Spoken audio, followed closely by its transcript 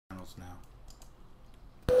miles now.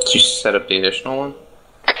 Did you set up the additional one?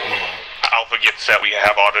 Alpha gets set. We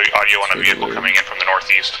have audio on a vehicle coming in from the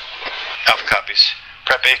northeast. Alpha copies.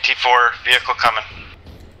 Prep AT4, vehicle coming.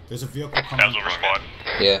 There's a vehicle coming. That was over squad.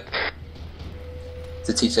 Yeah. It's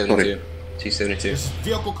a T-72. T-72. There's a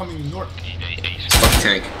vehicle coming north.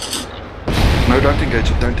 Tank. No, don't engage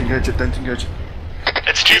it, don't engage it, don't engage it.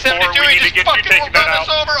 It's T-72, he just fucking run us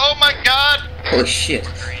over, oh my god! Holy shit.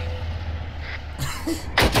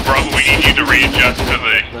 Bravo, we need you to readjust to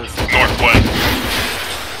the northwest.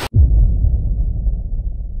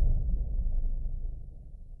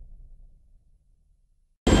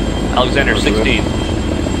 Alexander 16.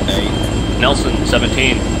 Nelson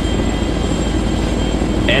 17.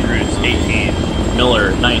 Andrews 18.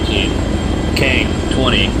 Miller 19. Kang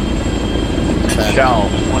 20. Shao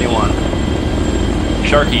 21.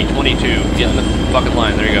 Sharky 22. Get in the fucking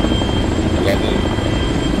line. There you go. 11.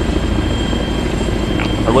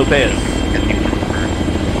 Lopez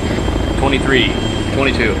 23.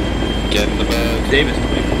 22. Get in the bag. Davis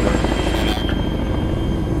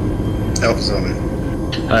 24. Alpha's on it.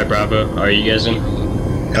 Hi Bravo, are you guys in?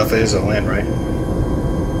 Alpha is on land, right?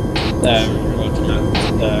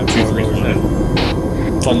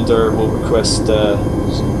 Thunder will request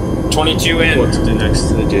 22 in. what to do next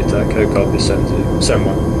to the JTAC. How copy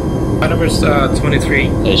 71. My number's 23.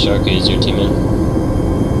 Hey Sharky, is your team in?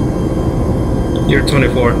 You're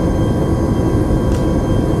 24.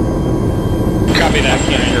 Copy that,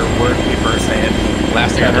 can't hear a word people are saying.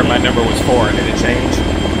 Last thing I heard my number was 4 and did it change?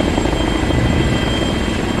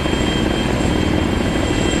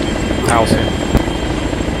 House.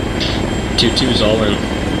 2-2's all in.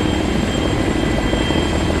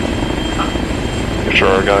 Make sure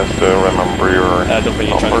our guys to remember your Don't be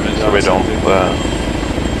trying numbers so we don't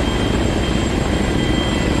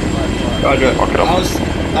Roger. fuck it up.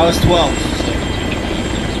 I was 12.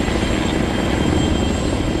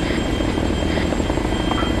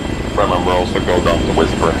 Remember also go down to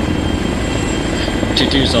Whisper.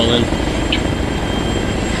 2-2's all in.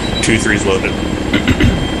 2-3's loaded.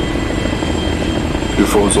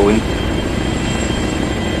 2-4's all in.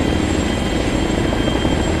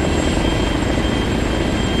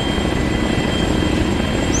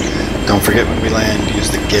 Don't forget when we land, use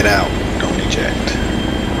the get out, don't eject.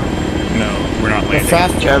 No, we're not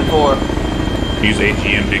landing. Gen 4. Use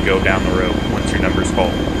AGM to go down the road once your number's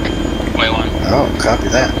called. Wayline. Oh, copy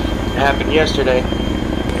that. It happened yesterday.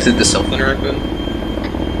 Did the self-interact then?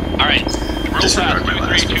 Alright, real fast,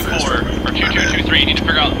 2324, or 2223, you need to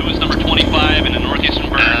figure out who is number 25 in the northeastern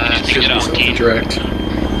burn. You need to get out. Direct.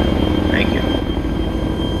 Thank you.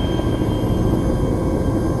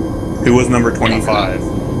 Who was number 25?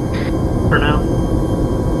 For now.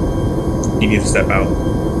 You need to step out.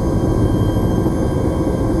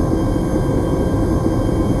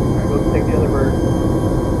 Go take the other bird.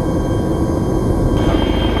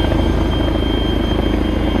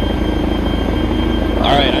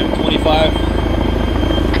 Alright, I'm 25.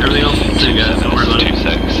 Everything else is two guys, and we're 2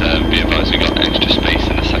 secs. Be advised, we got extra space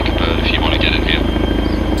in the second boat if you want to get in here.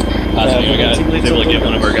 I was able to get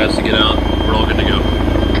one of our guys to get out. We're all good to go.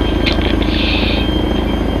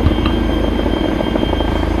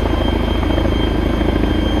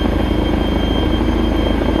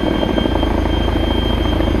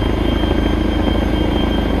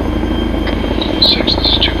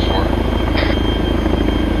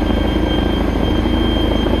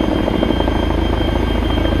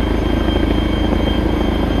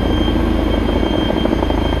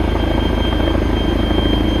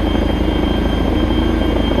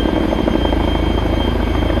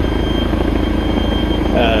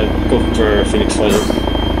 Go for Phoenix Flight.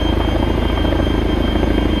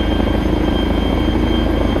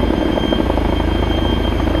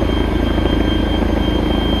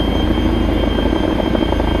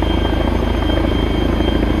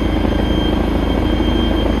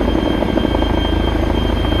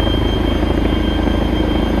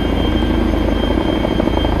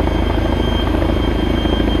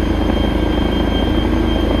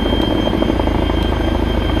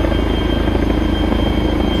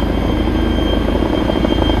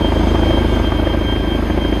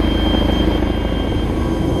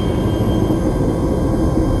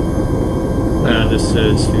 This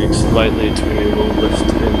is Phoenix Flight Lead, we will lift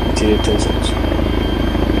in T8 10 seconds.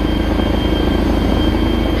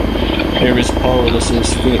 Here is Paul, this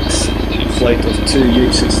is Phoenix Flight of 2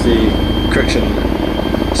 UH-60, correction,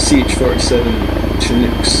 CH-47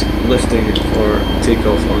 Chinooks lifting for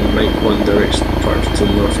takeoff on Mike 1 direction departure to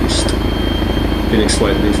the northeast. Phoenix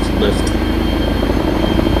Flight lift.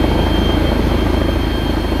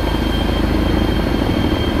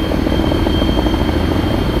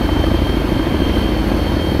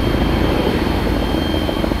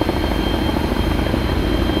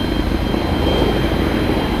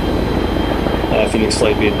 Phoenix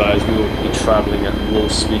Flight, be advised, we will be travelling at low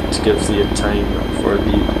speed to give the time for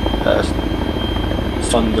the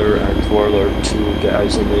Thunder and Warlord to get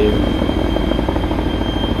eyes on the aim.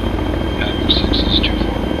 Havoc 6 is 2-4.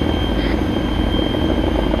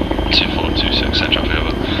 2-4-2-6, that copy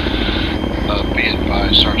over. Be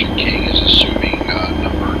advised, Sergeant King is assuming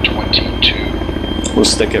number 22. We'll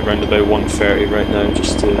stick it round about 1:30 right now,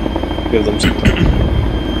 just to give them some time.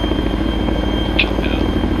 Copy that.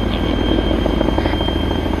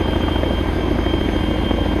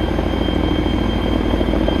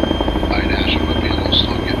 I'd ask you to be a little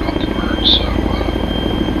slow getting off the bird, so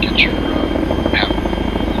get your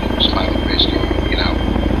smiley face going when we get out.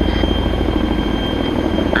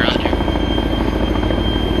 Around here.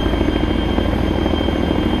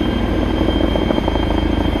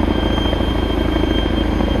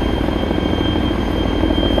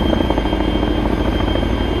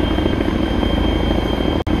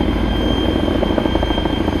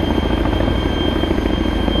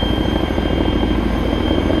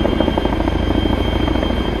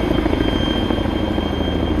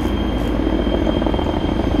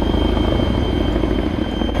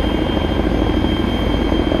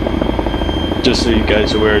 Just so you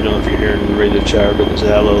guys are aware, I don't know if you're hearing the radio chatter, but there's a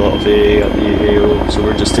hell of a lot of AA at the AO, so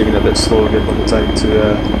we're just taking it a bit slow, give them the time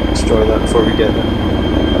to destroy that before we get there.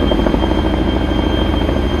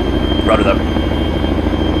 Route it up.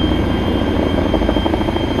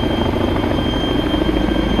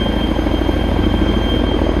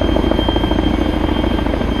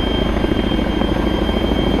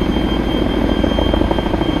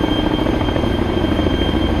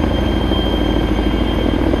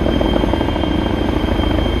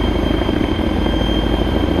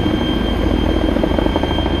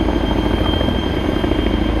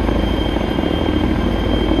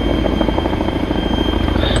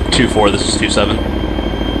 Two-4, this is 2-7.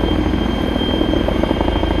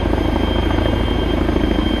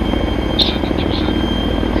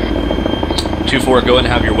 Two-4, go ahead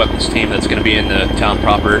and have your weapons team that's going to be in the town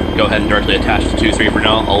proper. Go ahead and directly attach to 2-3 for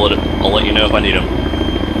now. I'll let you know if I need them.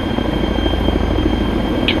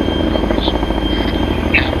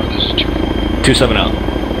 2-7 out.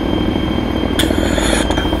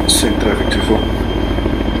 Same traffic 2-4.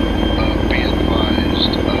 Be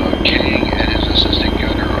advised, King and his assistant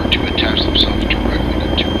gunner are to attach themselves directly to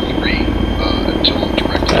 2-3 until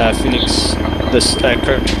directly. Phoenix, this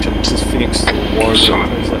is Phoenix to Warlord.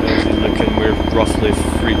 As he's looking, we're roughly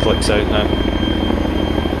 3 clicks out now.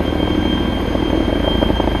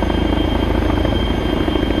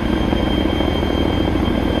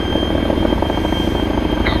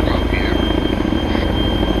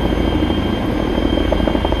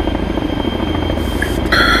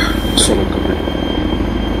 Solid copy.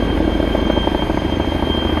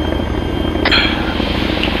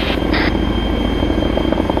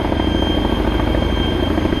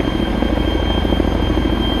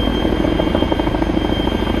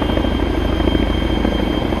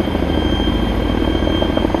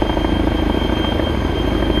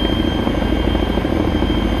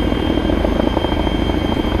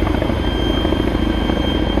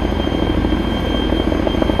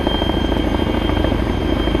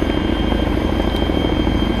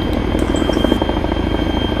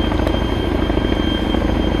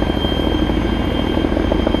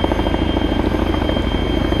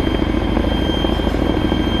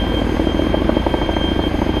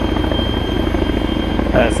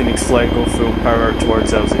 Phoenix Flight, go full power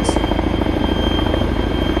towards Elsies.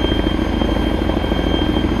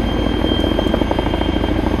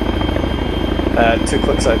 2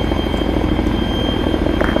 clicks out.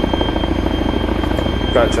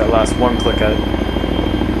 Crouch at last, 1 click out.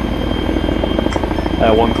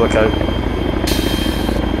 1 click out.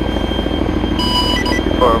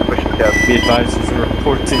 Be advised, if you're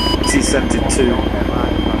reporting T-72.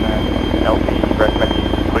 LP, recommend you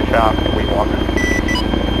push off, we walk.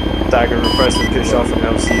 Dagger requesting push off from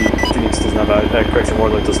LC. Phoenix doesn't have eyes, correction,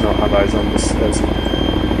 Warlord does not have eyes on this LC.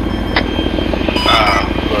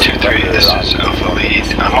 2-3, this is Alpha Lead.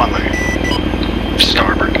 I'm on the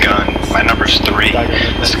starboard gun. My number's 3.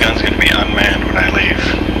 This gun's gonna be unmanned when I leave.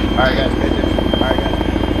 Alright guys, pay attention. Alright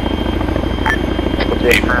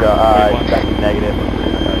guys. Negative.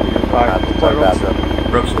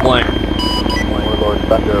 Ropes blank. Warlord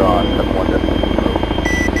Thunder on 7-1.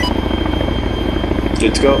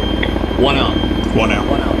 Good to go. 1 out. 1 out.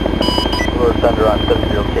 Warlord Thunder on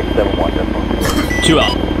 70, kick 7-1. 2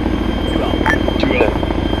 out. 2 out.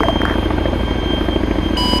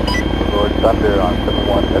 Warlord Thunder on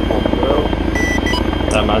 7-1.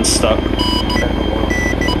 That man's stuck.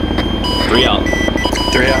 3 out.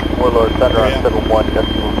 3 out. Warlord Thunder on 7-1.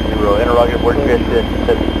 Zero. Interrogative, where's Christian?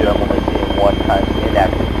 72, I'm only seeing one time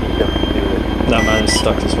inactive. 72. That man is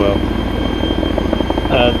stuck as well.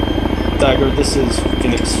 Dagger, this is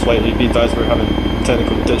Phoenix Flight Lead. Be advised we're having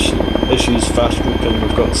technical issues, fast grouping.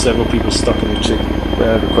 We've got several people stuck in the chick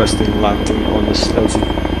requesting landing on this LZ.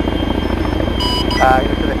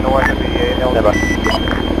 You're to the north of the Never.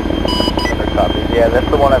 Copy. Yeah, that's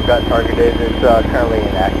the one I've got targeted. It's currently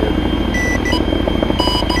inactive.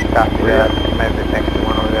 Copy that. Maybe the next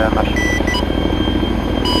one over there. I'm not sure.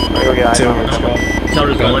 Go get eyes on it.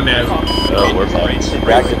 Counter's going down. Oh, we're fine. If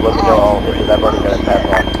you're active, let me know all of it. I've already got a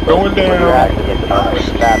pass on. Going down. If you're active, let me know. It's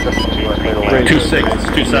faster.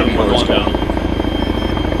 2-6, 2-7, we're going down.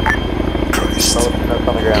 Christ. On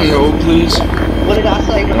the ground. No, please. What did I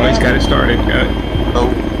say? Oh, he's got it started. Got it.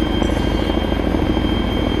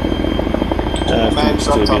 Phoenix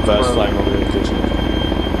 2, be advised flying over the location.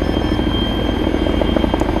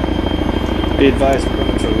 Be advised we're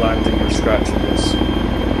going for landing or scratching this.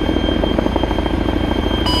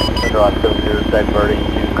 On 70, diverting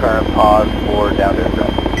to current pause for down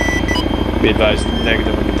aircraft. Be advised,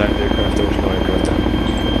 negative on the down aircraft, there's no aircraft down.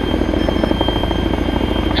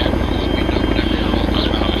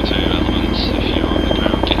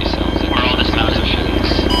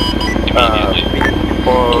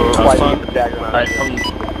 For flight dagger Alright, from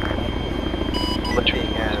lifting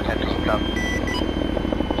and heading to come.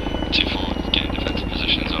 2-4, getting defensive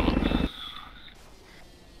positions over.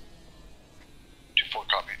 2-4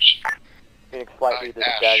 copies. Phoenix flight lead to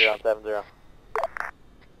dagger on 70. Yep.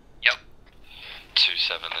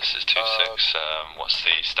 2-7, this is 2-6. What's the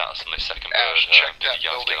status on the second bird? Check Did that you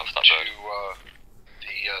guys building get off that to bird?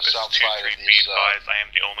 the south side of Be these. advised, I am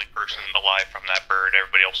the only person alive from that bird.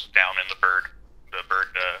 Everybody else is down in the bird. The bird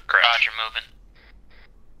crashed. Roger, moving.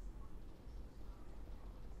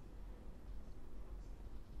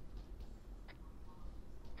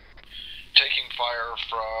 Taking fire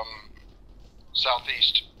from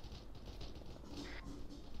southeast.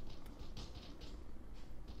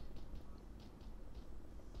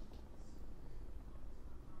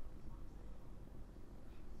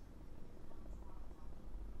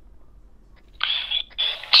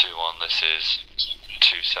 This is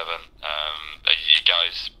 2-7. Are you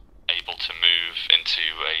guys able to move into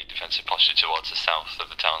a defensive posture towards the south of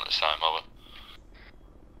the town at this time? Over.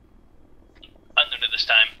 Unknown at this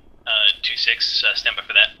time. 2-6, stand by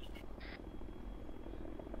for that.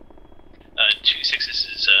 2-6, this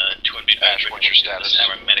is 2 beat Ash, what's your status?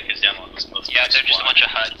 Our medic is down on most Yeah, they're just a bunch of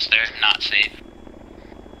HUDs. They're not safe.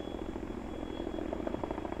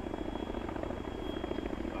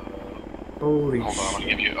 Holy Hold on, I'm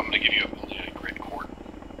gonna give you a grid court.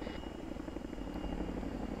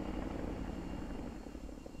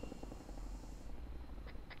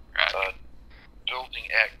 Building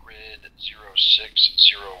at grid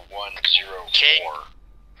 060104. King.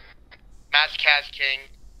 Mazkaz King.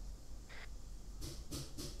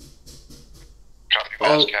 Copy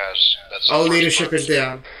Mazkaz. That's All leadership is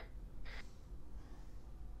down.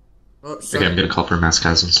 Oh, okay, I'm gonna call for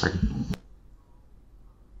Mascaz in a second.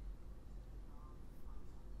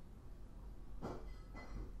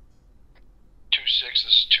 This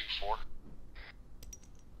is 2-4.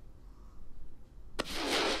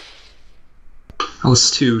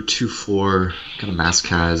 Alice 2-2-4, got a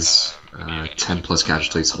Mascaz, 10 plus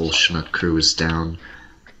casualties, whole Chinook crew is down.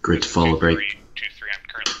 Grid to follow break.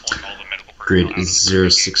 Grid is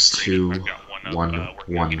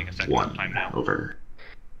 062111, over.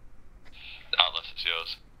 Atlas is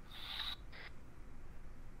yours.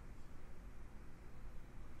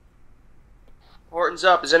 Horton's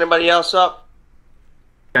up. Is anybody else up?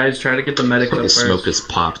 Guys, try to get the medic up The first. smoke is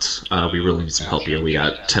popped. We really need some help here. We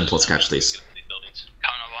got 10 plus casualties.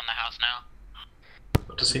 Coming over on the house now.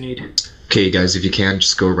 What does he need? Okay, guys, if you can,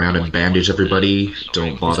 just go around and bandage everybody.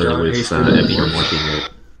 Don't bother with Epi or morphine yet.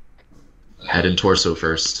 Head and torso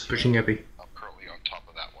first. Pushing Epi. I'm currently on top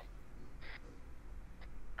of that one.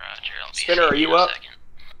 Roger, I'll be Spinner, are you up?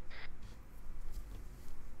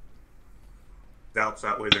 Doubts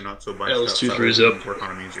that way they're not so bunched Alice up. 2-3 is up. Work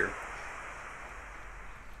on them easier.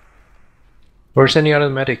 Where's any other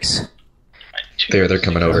medics? They're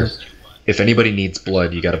coming over. If anybody needs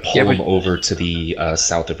blood, you gotta pull them over to the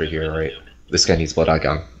south over here, alright? This guy needs blood, I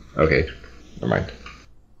got him. Okay, never mind.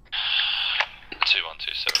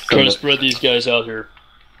 2127. Try to spread these guys out here.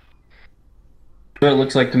 What it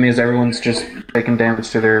looks like to me is everyone's just taking damage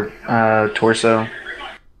to their torso.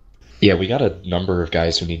 Yeah, we got a number of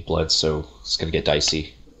guys who need blood, so it's gonna get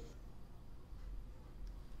dicey.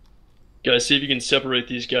 Guys, see if you can separate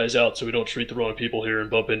these guys out so we don't treat the wrong people here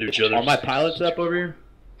and bump into each other. Are my pilots up over here?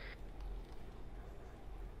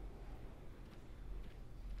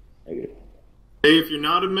 Hey, if you're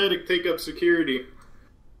not a medic, take up security.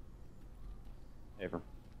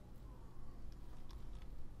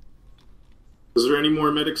 Is there any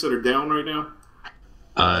more medics that are down right now?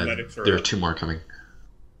 There are 2 more coming.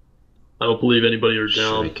 I don't believe anybody are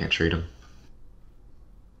down. We can't treat them.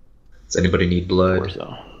 Does anybody need blood?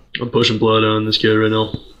 I'm pushing blood on this kid right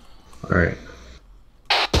now. Alright.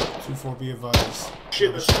 2-4, be advised.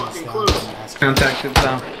 Shit, that's fucking close. Contact is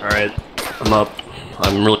down. Alright, I'm up.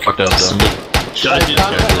 I'm really fucked up though. Guys,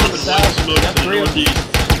 northeast.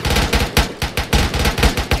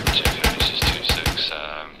 This is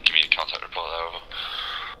 2-6. Give me a contact report over.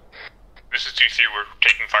 This is 2-3. We're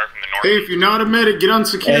taking fire from the north. Hey, if you're not a medic, get on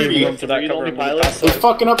security. Hey, They're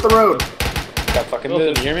fucking up the road. Got fucking can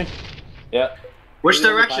you hear me? Yeah. Which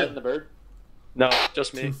direction? The bird? No,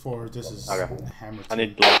 just me. 2-4, this is hammer. I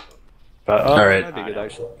need blood. Alright. That'd be good,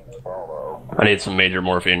 actually. I need some major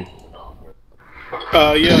morphine.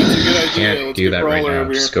 Yeah, it's a good idea. Can't Let's do get that right Brawler now.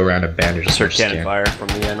 over here. Just go around and bandage the Search cannon scan. fire from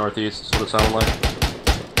the northeast, is what it sounded like.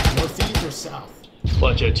 Northeast or south?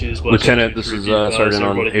 Lieutenant, this is Sergeant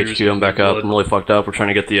on HQ. I'm back up. I'm really fucked up. We're trying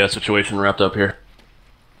to get the situation wrapped up here.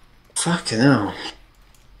 Fucking hell.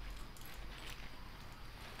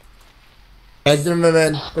 There's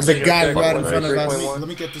a guy right in front of us. Let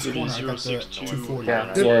me get this corner. I got the 240.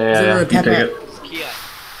 Yeah. You take it. Kia,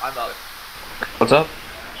 I'm up. What's up?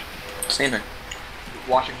 Same here.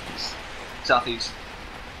 Washington, southeast.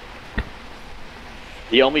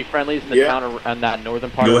 The only friendlies in the town on that northern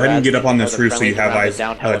part. Go of ahead and get up on the this roof so you have eyes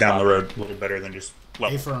down down the road a little better than just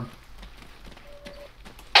A firm.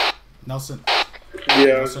 Nelson. Yeah,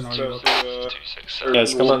 Nelson, are you up? Yeah,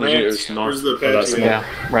 it's coming on the gears north. Yeah,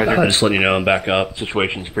 right here. Just letting you know I'm back up.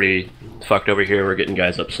 Situation's pretty fucked over here. We're getting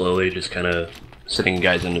guys up slowly, just kind of sitting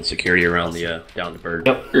guys in security around the down the bird.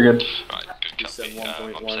 Yep, you're good. You said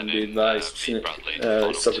 1.1, be advised.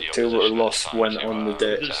 Subject 2 were lost when on the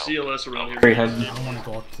deck. There's CLS around here. I don't want to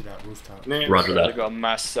go up to that rooftop. Roger that. They got a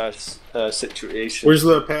mass situation. Where's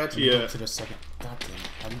the Apache Go at? to the second. God damn it.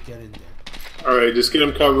 How do you get in there? Alright, just get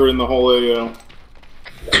him covering the whole AO.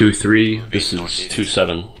 2-3. This is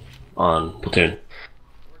 2-7 on platoon.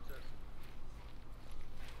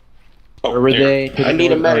 Where were they? I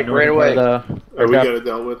need a medic right away. We got it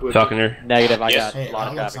dealt with. Falconer. Negative. I got Hey, a lot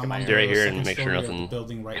of Alex, traffic. I'm on Stay right the here second and make sure story of nothing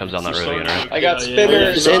building right comes next down that to road you. again, alright? I got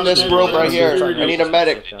spinners in this room right here. I need a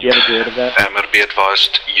medic. Do you have a grid of that? Emma, be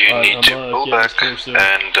advised, you need to pull back and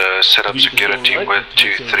set up security with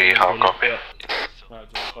 2-3. How copy?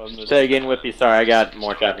 Say again, Whippy. Sorry, I got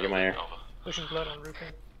more traffic in my ear.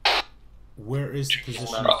 Where is the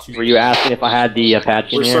position of 2? Were you asking if I had the Apache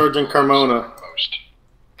in Where's here? Sergeant Carmona?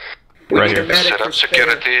 Right here. Set up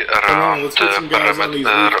security around let's the get some guys on these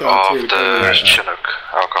perimeter rooftops of here to the cover. Chinook.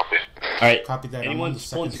 How copy? Alright. Copy that. I'm on Anyone the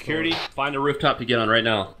pulling second security? floor. Find a rooftop to get on right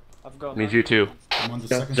now. Means you too. I'm on the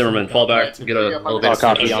second Zimmerman, floor. fall back. Get a elevator.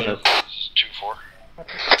 Copy on this.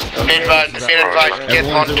 2-4. Be advised, get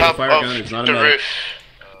on Everyone's top fire of gun is not a the medic. roof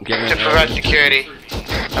Getting to in provide security.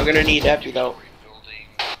 I'm gonna need FT though.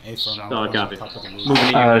 A firm. I'm No, on copy. top of the roof.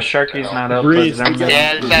 Sharky's not up. Breeze. But Zimmerman-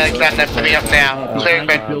 Yeah, it's Alexander, putting up now. Clearing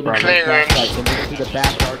rooms.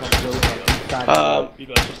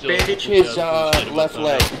 Bandage his left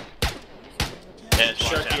leg. And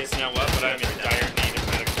Sharky is now up, but I'm in dire need of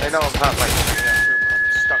medical. I know I'm not like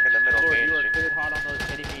stuck in the middle You are bandaging. cleared hot on those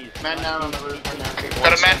enemies. Man down on the roof right now.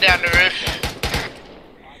 Got a man down the roof.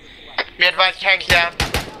 Be advised, tanks down.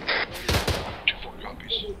 2-4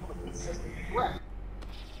 copies.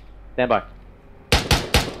 Stand by.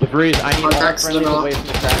 DeVries, I need all friendlies away from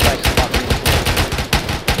the crash site.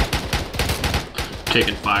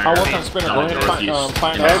 Taking fire. I'll work on spinner. Down Go ahead and northeast.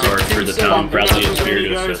 find In the start for the town. Bradley is here to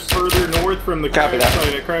guys assist. further north from the Copy crash that.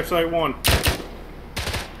 site at crash site 1.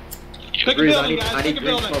 Pick a building, guys. Pick a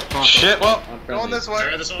building. Shit, well, going this way.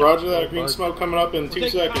 Roger that. Green smoke coming up in 2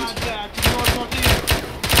 seconds.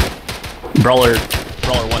 Brawler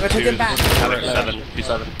 1-2. Havoc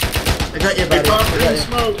 7-2-7. I got you, Hey, buddy. pop green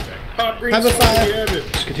smoke. Pop green Have a smoke. fire. We have it.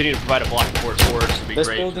 Just continue to provide a block support for us. It'd be This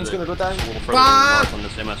great. building's gonna go down. A little further north on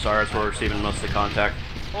this MSR is where we're receiving most of the contact.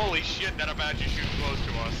 Holy shit, that Apache shooting close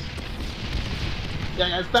to us. Yeah,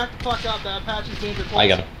 guys, back the fuck up. That Apache's danger close. I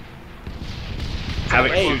got him.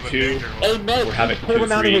 Havoc 2-2. Hey, medic, We're Havoc pull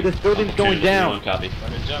him out of here. 2-3. This building's going down. Copy.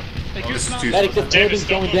 Medic, this building's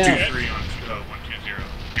going down. 2-3 on 120.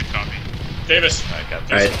 Good copy. Davis.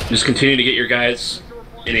 Alright, just continue to get your guys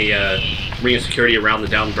in a ring of security around the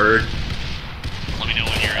down bird. Let me know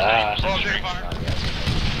when you're in.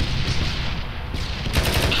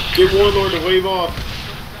 Get Warlord to wave off.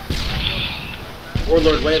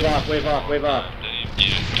 Warlord, wave off, wave off, wave off.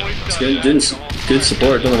 It's good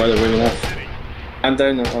support. Don't know why they're waving off. I'm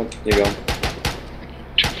down. Oh, there you go.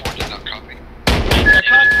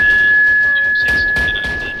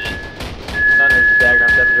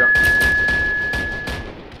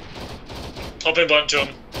 Pumping blood into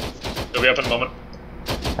him. He'll be up in a moment.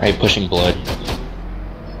 Alright, pushing blood.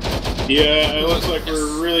 Yeah, it looks like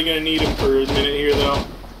we're really gonna need him for a minute here, though.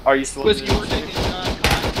 Are you still Whiskey, we're taking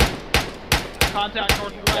contact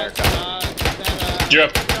northwest. You're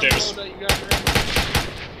up, Davis.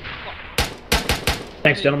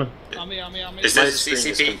 Thanks, gentlemen. On me. Is this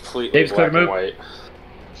CCP? Davis, clear to move. white.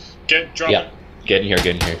 Get drop. Yeah. Get in here,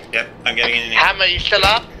 get in here. Yep, I'm getting in here. Hammer, you still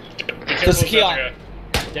up? Just key on.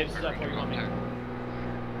 Davis is up where you want me.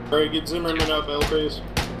 Alright, get Zimmerman up, L-Face.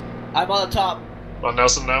 I'm on the top. On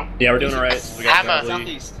Nelson now. Yeah, we're doing alright. We got Hammer.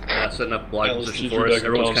 Southeast. setting up block Yeah, let's position use for your us.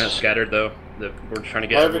 Everyone's back kind of calls. scattered though. We're trying to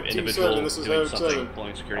get Havoc every individual 2-7, this is doing Havoc something, 7.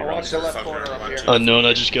 pulling security I'll around. watch the left corner up here. Unknown,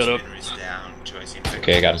 I just got up.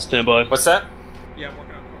 Okay, I got him. Stand by. What's that? Yeah, I'm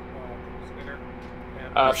working on spinner.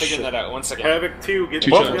 Figuring that out. 1 second. Havoc 2, get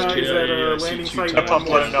Two these times, guys yeah, at yeah, landing C2 site. times. Pump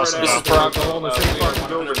blood and Nelson This is now. Bronco. On the We same are fucking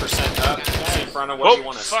building. 100% up. See Fronto, where do Whoa, you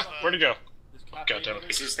want us? fuck, where'd he go? God damn it.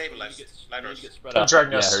 Is it stabilized? I'm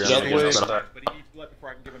dragging us. Yeah, Yeah, yeah, yeah, yeah.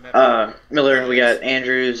 yeah. Miller, we got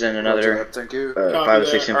Andrews and another Thank you. 5 or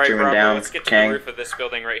 6 Alright, infantrymen Bravo, down. let's get to the Kang. roof of this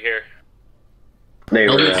building right here. They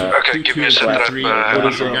were. Okay, give me a second. What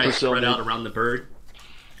is your guys spread out around the bird?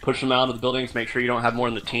 Push them out of the buildings. Make sure you don't have more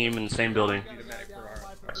than the team in the same building.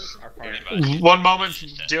 1 moment,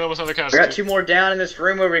 dealing with other We got casualties. 2 more down in this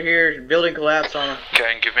room over here. Building collapse on them.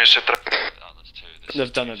 Okay, give me a second.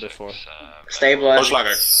 They've done it before. Stabilized.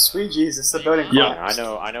 Sweet Jesus, the building. Yeah. I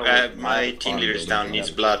know. My team leader's down, needs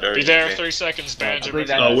blood Be urgently. there, 30 seconds, man.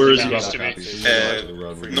 Oh, where is he?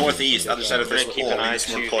 Northeast, other side of this Keep wall, an eye needs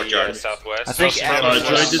to more the courtyard. southwest. I think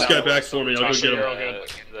Drag this guy back for me. I'll go get You're all him.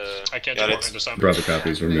 good. I can't Got do it. more into some. Brother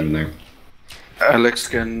copies, we're moving there. Alex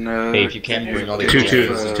can Hey, if you can bring all the 2-2.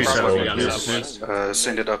 this is 2-7. We got southwest.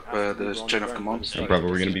 send it up the chain of command. Brother,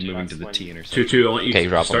 we're gonna be moving to the T intersection. 2-2. I want you Okay,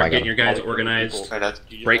 drop to 'em, I start got getting your 'em. guys organized. Right,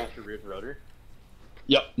 Break.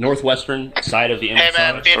 Yep. Northwestern side of the Hey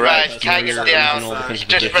man, be advised, Kang is down.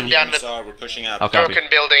 Just put down the we're pushing out. Okay. broken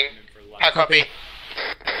building. How copy?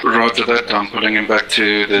 Roger that, I'm pulling him back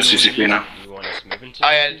to the CCP now.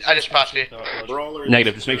 I just passed you.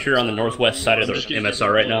 Negative. Just make sure you're on the northwest side of the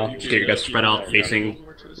MSR right now. Just get your guys spread out facing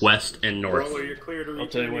west and north. Brawler, you're clear to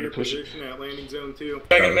reach your position at landing zone 2.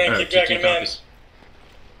 Dragging man, keep dragging man.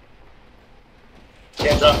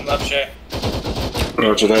 Can't drop him up, Shay.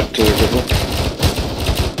 Roger that,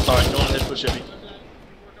 Alright, go on ahead, push heavy.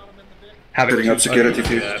 Havoc Setting up security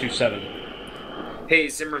view. 2-7. Hey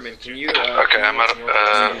Zimmerman, can you? Okay, I'm out.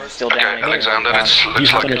 Still down again. Alexander, it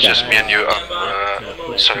looks like it's just me and you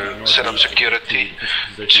up. So set up security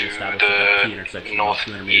to the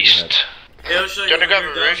northeast. Do you want to grab a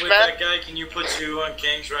roof, man? Can you put 2 on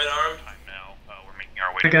Kang's right arm? Now, we're making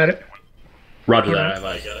our way. I got it. Roger that.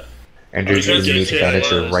 I Andrews, you need to advantage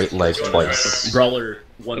your right leg twice. Brawler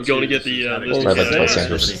I'm going to get the. Right leg twice,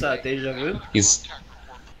 Andrews. Deja vu? He's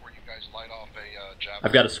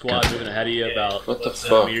I've got a squad moving ahead of you about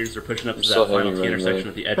 7 meters. They're pushing up to So that final heavy, T intersection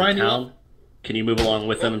at the edge Brian, of you town. Can you move along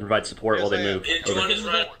with them and provide support while they move? Over.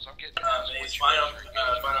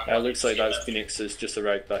 It looks like that's Phoenix's just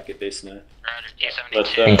arrived back at base now.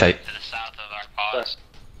 hang tight.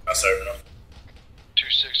 Two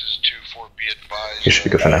 6s, 2-4, be advised. You should be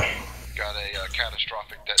good for now. Got a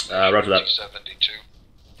catastrophic Roger that. 72.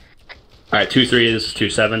 Alright, 2-3 is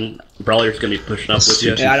 2-7. Brawler's gonna be pushing up with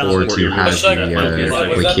you. Yeah, I don't support you have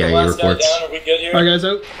the KIA reports. Alright guys,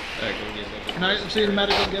 out. Can I see the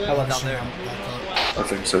medical get out? Down there. I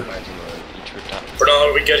think so. Bernal,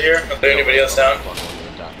 are we good here? Is there anybody else down?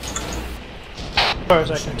 As far as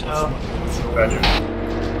I can tell. Roger.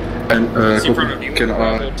 And See in front of you. can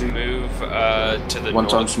Move to the one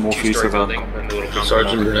time north small two-story piece of building.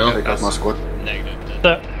 Sergeant Brunel, take out my squad.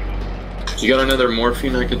 You got another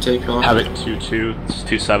morphine I could take off? Havoc 2-2, it's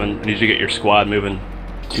 2-7. I need you to get your squad moving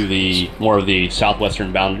to the more of the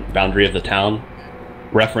southwestern boundary of the town.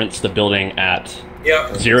 Reference the building at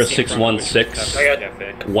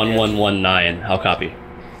 0616-1119. How copy?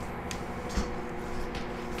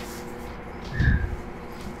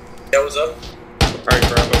 That was up. Alright,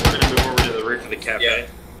 Bravo, we're gonna move over to the roof of the cafe. Yeah.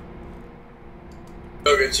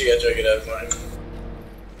 Okay, so you gotta check it out, fine.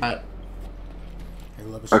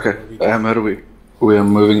 Okay, how do we are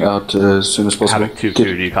moving out as soon as possible. Havoc 2-2,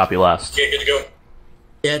 do you copy last? Okay, good to go.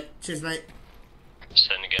 Yeah, cheers mate.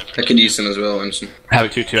 Send again. I could use some as well, Emerson.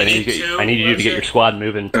 Havoc 2-2, I need you to get your squad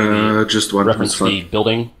moving to the just one. reference the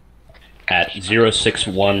building at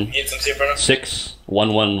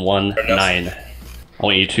 0616-1119. I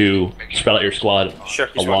want you to spread out your squad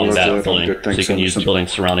along that building so you can use the building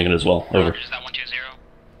surrounding it as well. Over.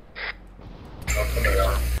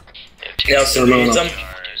 Yeah, so need some?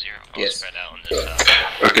 Yes.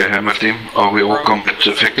 Okay, Hammer team, are we all combat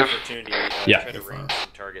effective? Yeah.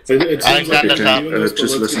 It seems like Alexander's they're up. doing this, but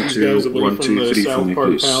just let's listen get these to guys away 1, from 2, the 3 for south me, part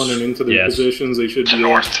of please. town and into their Yes. positions. They should To be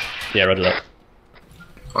north. Yeah, roger that.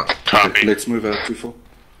 Okay, let's move out 2-4.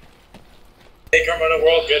 Hey, Carmona,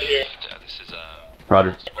 we're all good here.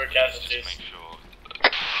 Roger. We're casualties.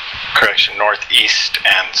 Correction, northeast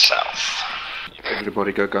and south.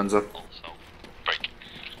 Everybody go guns up.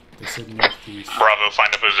 They said northeast. Bravo,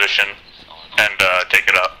 find a position and take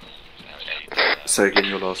it up. Say again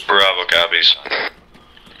your last. Bravo copies.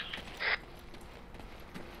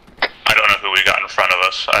 I don't know who we got in front of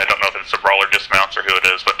us. I don't know if it's the brawler dismounts or who it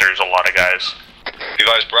is, but there's a lot of guys. You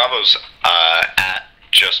guys, Bravo's at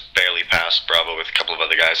just barely past Bravo with a couple of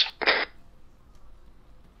other guys.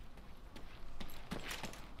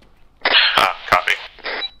 Copy.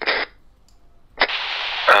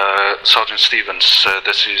 Sergeant Stevens,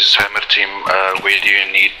 this is Hammer team. Where do you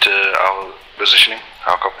need our positioning?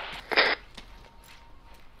 Our copy.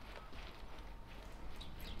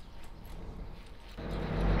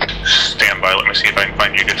 Stand by, let me see if I can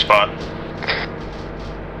find you a good spot.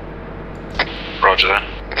 Roger that.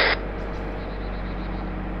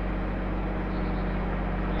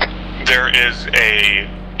 There is a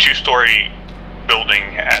 2-story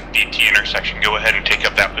building at the T intersection. Go ahead and take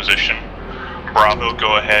up that position. Bravo,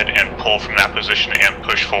 go ahead and pull from that position and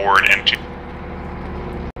push forward into...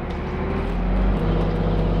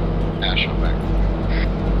 National back.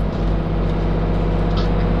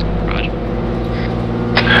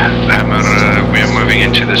 Hammer, we are moving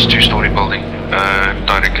into this 2-story building,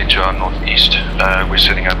 directly to our northeast. We're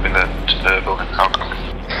sitting up in that building. How come?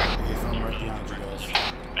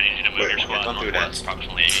 I need you to move your squad northward,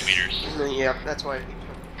 approximately 80 meters. Yeah, that's why.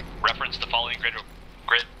 Reference the following grid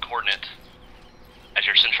coordinate as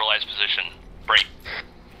your centralized position. Break.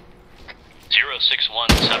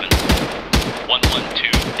 0617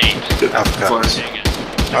 1128.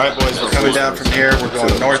 Alright boys, we're coming down from here, we're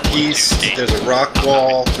going northeast, there's a rock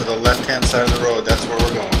wall to the left-hand side of the road, that's where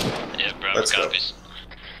we're going. Yeah, bro, Let's go. copies.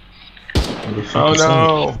 Oh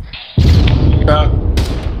no!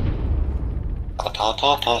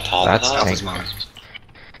 That's Alpha's tank. mine.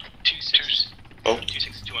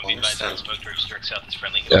 2621, be advised on smoke towards direct south is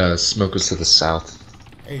friendly. Smoke was to the south.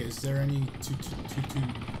 Hey, is there any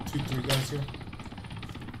 2-3 guys here?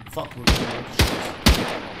 Fuck, we're going to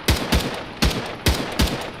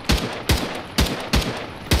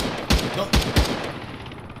Go.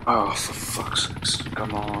 Oh, for fuck's sake.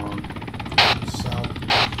 Come on. South.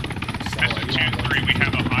 This is 2-3, we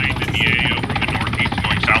have a hind in the AO from the northeast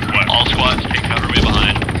going southwest. All squads, take cover way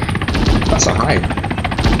behind. That's a hide.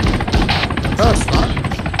 No, it's not.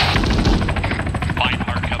 Find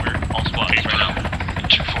hard cover, all squads right now.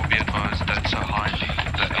 2-4, be advised, that's a hind.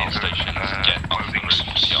 That is moving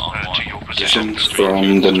to your position. Positions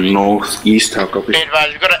from the northeast, how copy? Be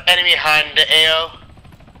advised, we've got an enemy behind the AO.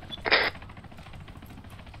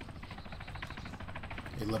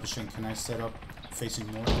 Hey, Lebeshin, can I set up facing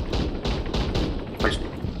north?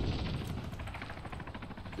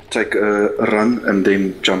 Take a run and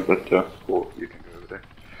then jump it, yeah. Or you can go over there.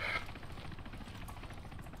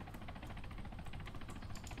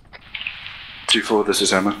 G4, this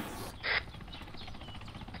is Hammer.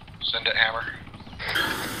 Send it, Hammer.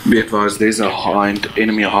 Be advised, there's a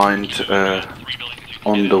enemy hind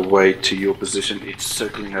on the way to your position. It's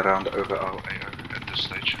circling around over our AO at this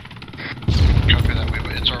stage. Copy that,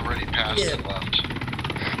 it's already past the left.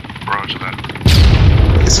 Roger that.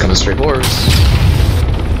 It's coming straight for us.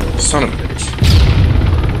 Son of a bitch.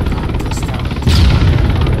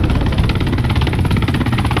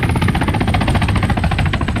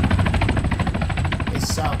 Hey,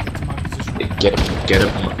 south, into my position.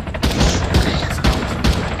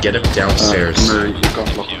 Get him downstairs. No, you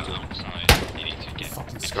can't block him.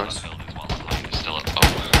 Fucking Guys.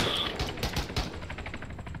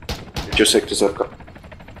 Your sector's up.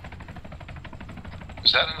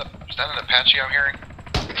 Is that an Apache I'm hearing?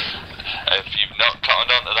 If you've not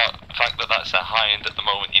cottoned on to that fact that that's a hind at the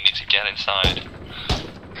moment, you need to get inside.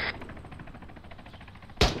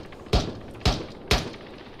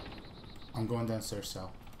 I'm going downstairs,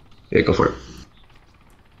 Sal. Yeah, go for it.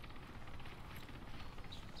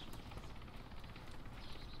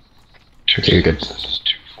 Okay, you're good. This is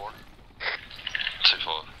 2-4.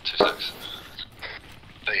 2-4, 2-6.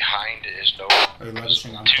 The hind is no Hey,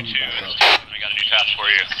 Lebeshin, I'm coming back up. I got a new task for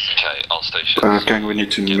you. Okay, all stations. Gang, we need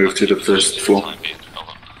to move to the first floor.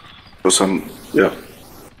 For some, yeah.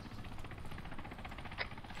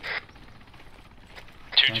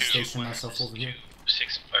 Can I station myself over here?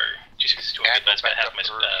 262, that's about half my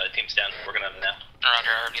team's down. We're gonna now. Roger,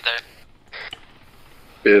 already there.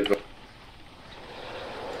 Be advised.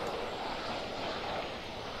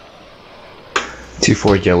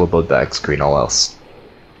 2-4 yellow blood bags, green all else.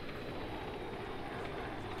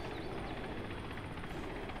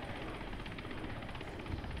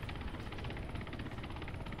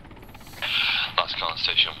 Last call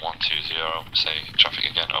station 120, say traffic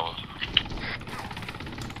again, over.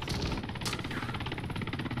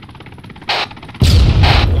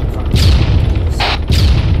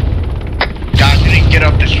 Guys, we need to get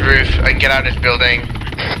up this roof and get out of this building.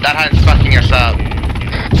 That hand's fucking us up.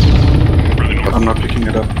 I'm not picking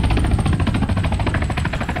it up.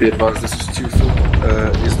 Be advised, this is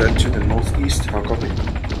 2-4. Is that to the northeast? How copy?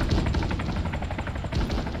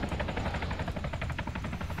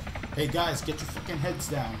 Hey guys, get your fucking heads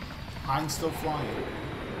down. I'm still flying.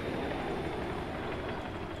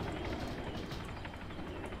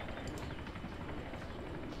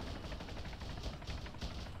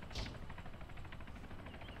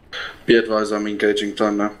 Be advised, I'm engaging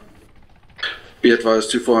time now. Be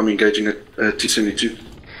advised, 2-4, I'm engaging at T72.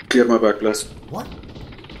 Clear my back blast. What?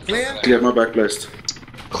 Clear? Clear my back blast.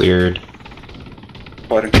 Cleared.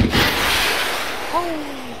 Firing.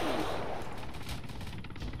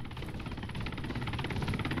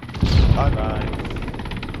 Bye-bye.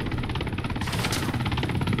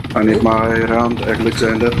 I need my round,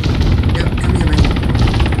 Alexander. Yep, come here, mate.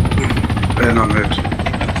 And I'm hurt.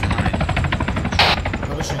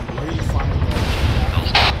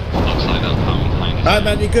 Alright,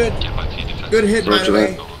 man, you good? Good hit, by the Roger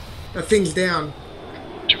way. that. That thing's down.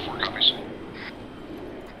 2-4 copies.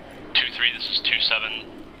 2-3, this is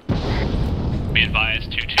 2-7. Be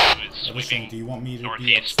advised, 2-2 is Listen, do you want me to be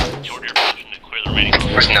northeast. upstairs? Toward your position to clear the remaining.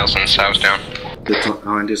 Where's Nelson's house down? The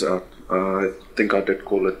hind is up. I think I did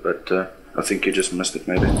call it, but I think you just missed it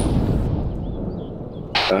maybe.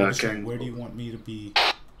 Listen, Okay. where do you want me to be?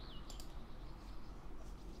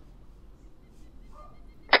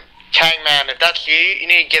 Kang, man, if that's you, you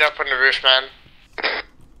need to get up on the roof, man.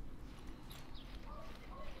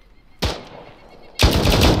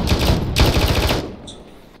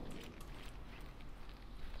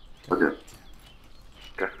 Okay.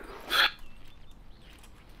 Okay.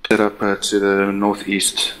 Set up to the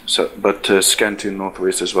northeast, so, but scan to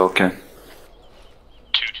northwest as well, Ken. 2-2,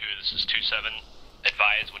 this is 2-7.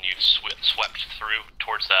 Advise when you've swept through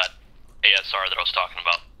towards that ASR that I was talking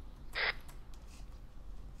about.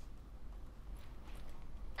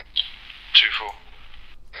 2-4.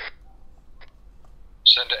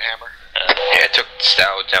 Send it, Hammer. Yeah, I took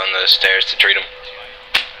Stout down the stairs to treat him.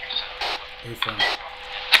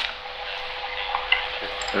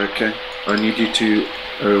 Okay. I need you to.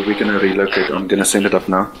 We're gonna relocate. I'm gonna send it up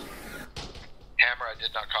now. Hammer, I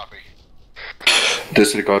did not copy.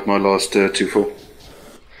 Disregard my last 2-4.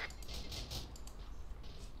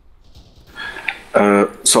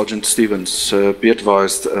 Sergeant Stevens, be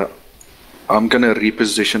advised. I'm gonna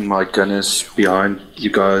reposition my gunners behind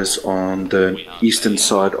you guys on the eastern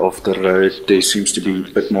side of the road. There seems to be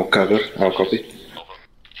a bit more cover. I'll copy.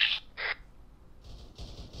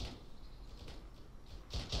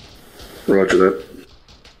 Roger that.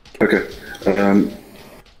 Okay.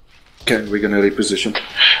 Ken, we're gonna reposition.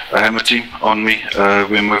 Hammer team, on me.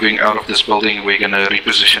 We're moving out of this building. We're gonna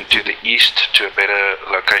reposition to the east to a better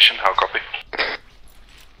location. How copy?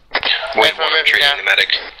 Wait, I'm treating the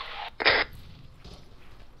medic.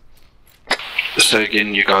 Say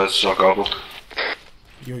again, you guys are gobbled.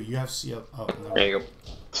 You have CL. Oh, no. There you go.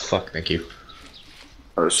 Fuck, thank you.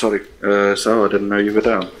 Oh, sorry. So I didn't know you were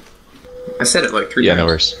down. I said it like 3 Yeah, times. no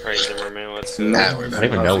worries. Alright, Zimmerman, what's Nah, I don't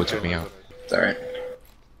even know what took me out. It's alright.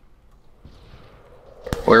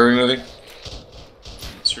 Where are we moving?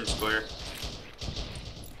 This room's clear.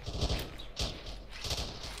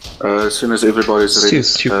 As soon as everybody's ready,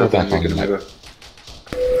 It's too far then back we're on gonna the move.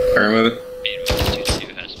 Are we moving?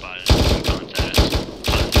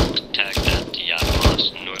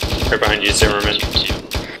 Right behind you, Zimmerman.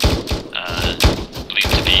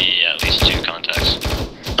 Believed to be at least 2 contacts.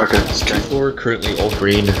 Okay. 2-4, currently all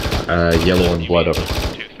green, yellow and blood over.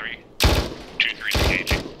 2-3. 2-3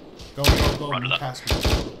 engaging. Go, move past me.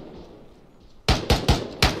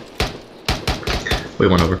 We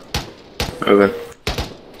went over. Okay.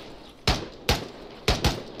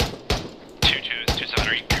 2-2 is 2-7.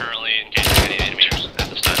 Are you currently engaging any enemies at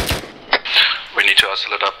this time? We need to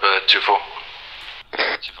isolate up 2-4.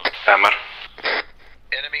 Hammer.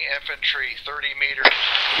 Enemy infantry, 30 meters.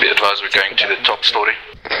 Be advised, we're going to the top story.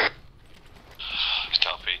 Just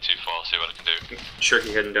tell P24, see what I can do.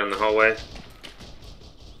 Shirky heading down the hallway.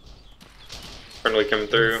 Friendly coming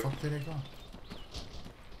through. Where the fuck did it go?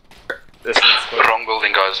 This one's clear. Wrong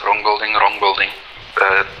building, guys. Wrong building, wrong building.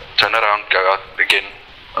 Turn around, go out again.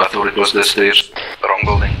 I thought it was the stairs. Wrong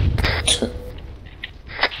building.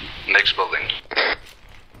 Next building.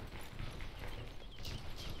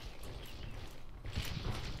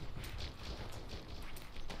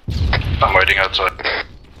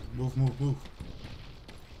 Move, move, move.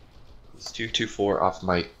 It's 224 off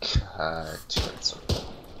mic. 2 minutes.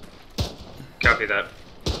 Copy that.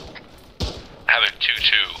 Havoc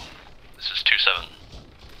 2-2. This is 2-7.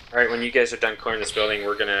 Alright, when you guys are done clearing this building,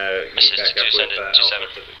 we're gonna meet back up with Alpha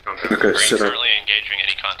to the compound. Okay, set up Currently engaging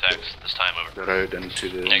any contacts this time, over. the road and to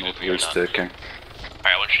the northwest, King. Alright,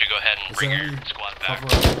 I want you to go ahead and bring your squad back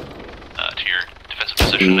to your defensive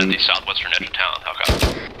position at the southwestern edge of town. How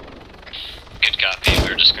copy? Good copy.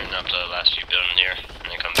 We're just going up the last few buildings here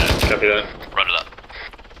and then come back. Copy that. Run it up.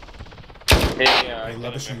 Hey, Hey, I've got a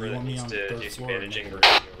Levis, member you that want me needs on to the do third some floor? bandaging. We're going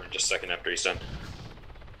to be over in just a second after he's done.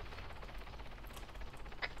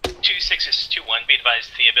 2-6 is 2-1. Be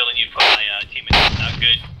advised, the ability you put my team in is not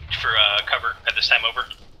good for cover at this time, over.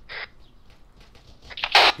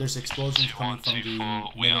 There's explosions coming from the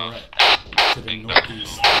minaret to the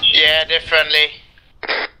northeast. Yeah, they're friendly.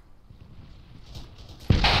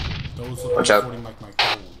 Those look Watch like out. 40 mic.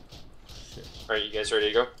 Oh, shit. Alright, you guys ready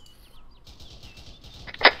to go?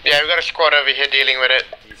 Yeah, we got a squad over here dealing with it.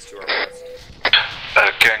 These two are west.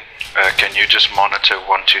 King, can you just monitor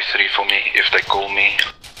 1, 2, 3 for me if they call me?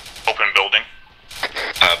 Open building.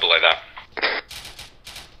 Below that.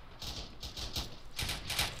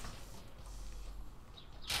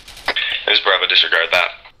 There's Bravo, disregard that.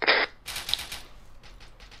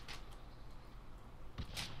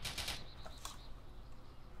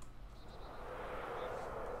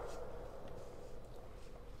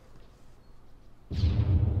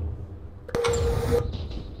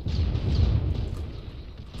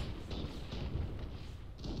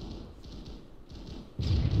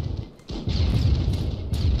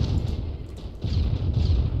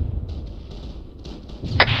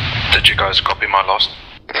 Did you guys copy my last?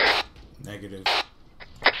 Negative.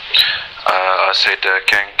 I said,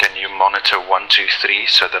 King, can you monitor 1, 2, 3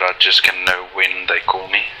 so that I just can know when they call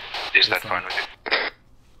me? Is that fine with you?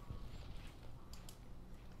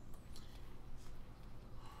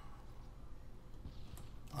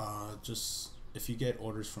 Just if you get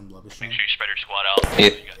orders from Levisham, Make sure you spread your squad out.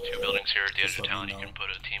 Yep. You got 2 buildings here at the edge of town. You can put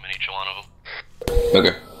a team in each one of them.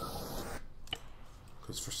 Okay.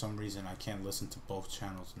 because for some reason I can't listen to both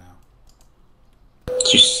channels now.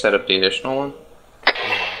 Did you set up the additional one?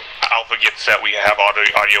 Alpha gets set. We have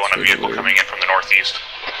audio on a vehicle coming in from the northeast.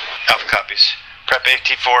 Alpha copies. Prep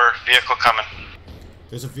 84, vehicle coming.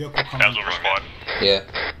 There's a vehicle coming. That was over squad. Yeah.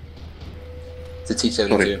 It's a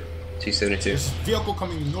T-72. T-72. There's a vehicle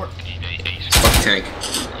coming north. Fuck tank.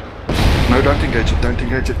 No, don't engage it, don't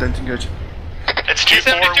engage it, don't engage it. It's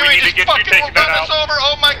 272, he just fucking will run us over,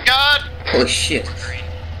 oh my god! Holy shit.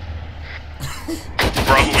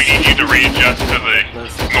 Bravo, we need you to readjust to the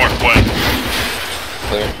northwest.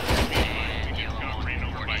 Clear.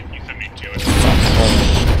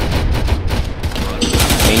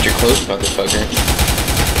 Danger close, motherfucker.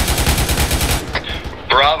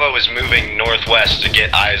 Bravo is moving northwest to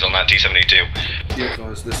get eyes on that T-72. Yeah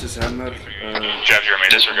guys, this is Hammer. Jeff, you're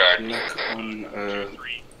Disregard. On Hammer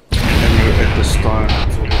at this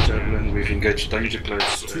time for the javelin, we've engaged danger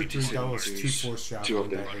close. 2-3, that was 2-4 shot. Two of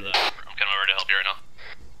them. I'm coming over to help you right now.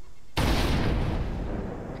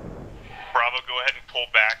 Bravo, go ahead and pull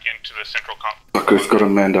back into the central comp. Fuck, we've got a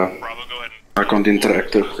man down. Bravo, go ahead I can't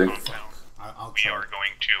interact with him. and we are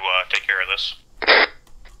going to take care of this.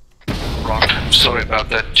 Wrong. Sorry about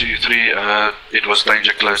that, 2-3. It was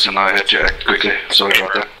danger close and I had to act quickly. Sorry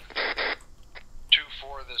about that.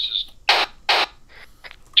 2-4, this is...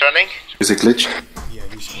 Johnny? Is it glitched? Yeah,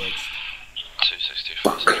 he's glitched.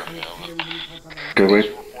 265. Okay,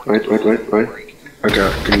 wait.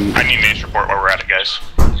 Okay, can... I need an ace report where we're at it, guys.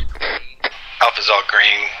 Alpha's all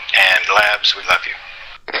green, and labs, we love you.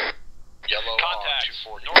 Yellow on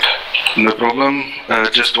 240. No problem.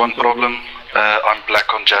 Just one problem. I'm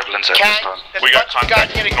black on javelins at this time. We got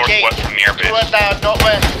contact northwest from the airbase.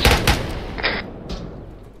 Northwest.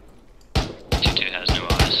 T2 has no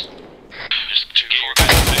eyes. Just get your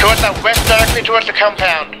Towards that west, directly towards the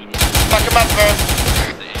compound. Fuck him up, bro.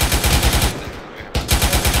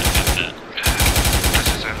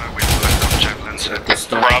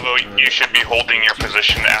 Bravo, you should be holding your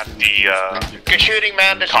position at the Good shooting,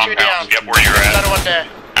 man. There's two down. compound. Yep, where you're Another at. one there.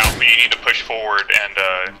 Alpha, you need to push forward and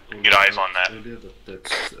get eyes on that.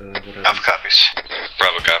 Alpha copies.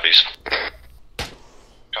 Bravo copies.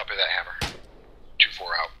 Copy that, Hammer.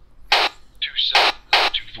 2-4 out. 2-7,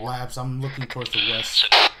 2-4. Labs, I'm looking towards the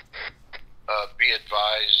west. Be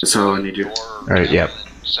advised. That's all I need you. Alright, yep.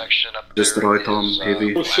 Section up Just the right arm,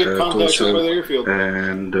 heavy, torso,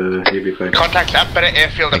 and heavy pain. Contacts up at the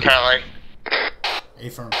airfield, apparently.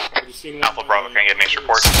 A-firm. Alpha Bravo, can I get an ace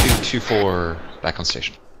report? 224 back on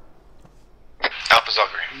station. Alpha's all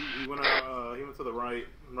green. You wanna he went to the right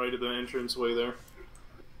of the entrance way there.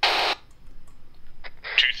 2-3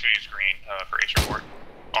 is green for H report.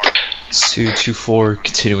 2-2-4,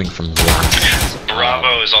 continuing from left.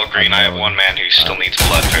 Bravo is all green. I have one man who still needs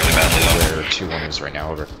blood fairly badly though. Where 2-1 is right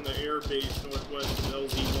now, over. From the air base northwest of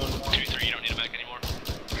LZ1. 2-3, you don't need a back anymore.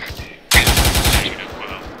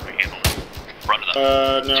 Run it up.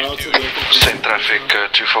 No, it's Same traffic,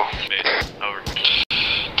 2-4. Over.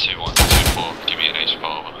 2-1, 2-4, give me an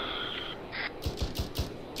H4.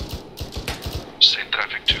 Same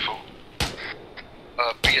traffic, 2-4.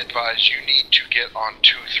 Be advised, you need to get on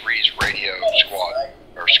 2-3's radio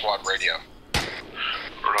squad radio.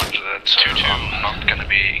 Roger that, so I'm not gonna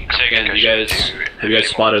be... Say again, have you guys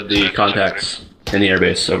spotted the contacts in the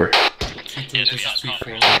airbase? Over.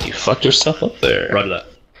 You fucked yourself up there. Roger that.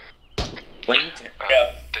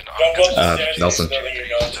 Nelson.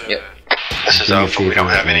 Yep. This is Alpha, we don't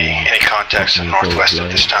have any contacts in Northwest at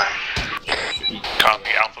this time.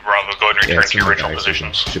 Copy, Alpha Bravo, go ahead and return to your original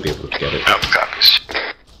positions. Should be able to get it. Alpha copies.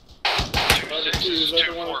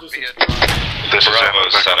 This is Bravo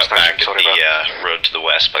set up back at sorry the about road to the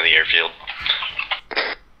west by the airfield.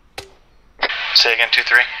 Say again,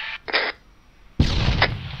 2-3.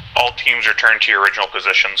 All teams return to your original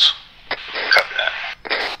positions. Copy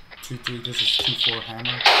that. 2-3, this is 2-4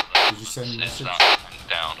 Hammer. Did you send a message?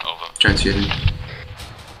 Down, over. Transmitting.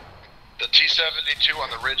 The T-72 on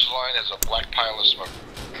the ridge line is a black pile of smoke.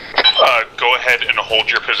 Go ahead and hold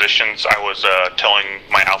your positions. I was telling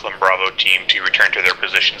my Alpha and Bravo team to return to their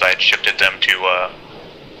positions. I had shifted them to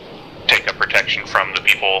take up protection from the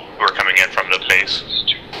people who are coming in from the base.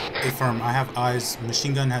 Affirm, I have eyes.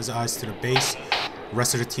 Machine gun has eyes to the base.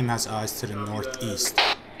 Rest of the team has eyes to the northeast.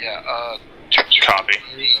 Yeah, Copy.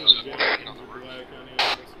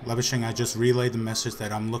 Levishing, I just relayed the message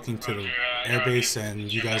that I'm looking to the airbase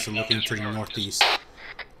and you guys are looking to the northeast.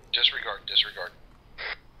 Disregard.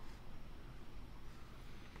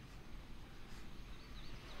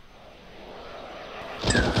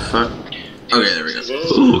 Fuck. Okay, there we go.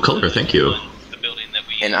 Ooh, color, thank you.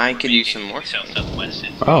 And I could use some more.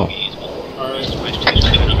 Oh.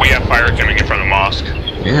 We have fire coming in from the mosque.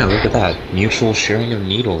 Yeah, look at that. Mutual sharing of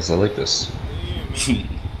needles. I like this.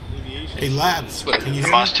 Hey, Labs, can you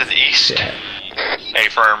hear Mosque to the east. Yeah.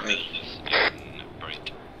 Affirm.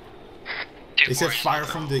 They said fire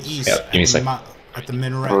from the east Yep, give me a sec. at the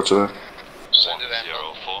minaret. Roger. Send it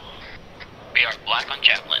out. 04. We are black on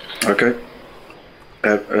Chaplin. Okay.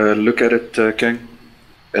 Look at it, King.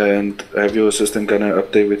 And have your assistant gunner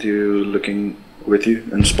up there with you, looking with you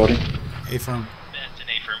and spotting? Affirm.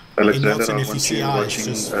 Alexander, Nelson, I if you want see you eyes, watching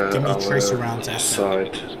just give me tracer rounds our after.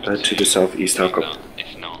 side to the southeast. How come?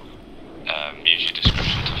 If not, use your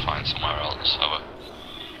discretion to find somewhere else. Over.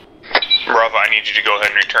 Bravo, I need you to go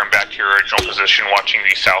ahead and return back to your original position, watching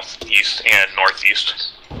the southeast and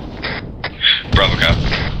northeast. Bravo, go.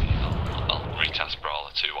 I'll retest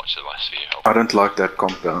Brawler to watch the west for you. I don't like that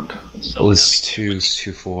compound. List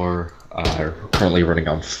 2-4 are currently running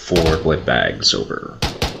on 4 blood bags, over.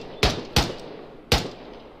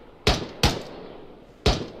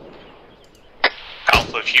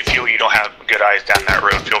 Alpha, if you feel you don't have good eyes down that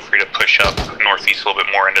road, feel free to push up northeast a little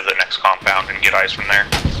bit more into the next compound and get eyes from there.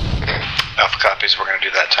 Alpha copies, we're gonna do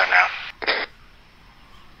that time now.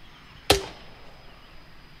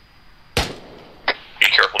 Be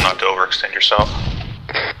careful not to overextend yourself.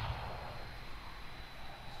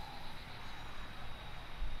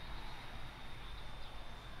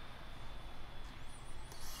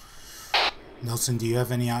 Nelson, do you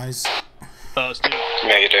have any eyes?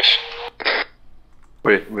 Negative.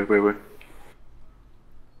 Wait.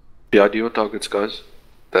 The ideal targets, guys.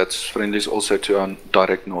 That's friendlies also to our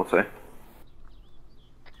direct north, eh?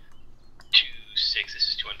 2-6, this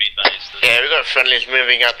is 2-1, be advised. Yeah, we got friendlies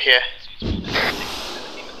moving up here.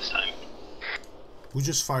 Who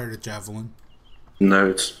just fired a javelin? No,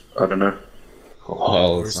 it's... I don't know.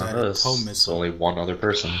 Well, Or it's is not that a us. Poe It's missile? only one other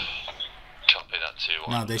person. Copy that too.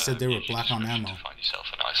 No, they said they were black on ammo. Find yourself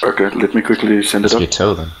a nice. Okay, let me quickly send it Must up. be a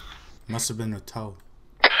toe then. Must have been a toe.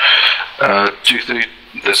 2-3,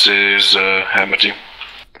 this is Hammer team.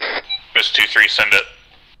 Miss 2-3, send it.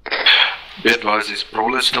 Be advised, is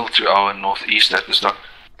Brawler still to our northeast at the start?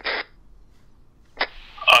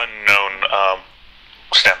 Unknown,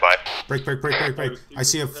 stand by. Break. I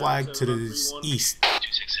see a flag to the east. 2-6,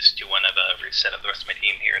 this is 2-1, I've reset up the rest of my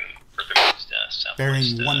team here and further southwest. Bearing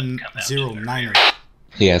 109er.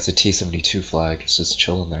 Yeah, it's a T-72 flag. It's just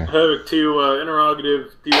chilling there. Havoc 2,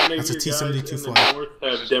 interrogative. Do any That's of a you guys T-72 in flag. the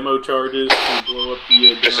north have demo charges to blow up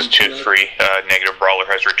the This is down 2-3, negative Brawler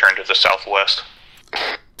has returned to the southwest.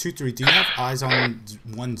 2-3, do you have eyes on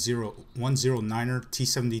 109er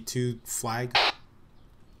T-72 flag?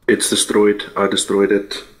 It's destroyed. I destroyed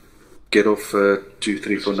it. Get off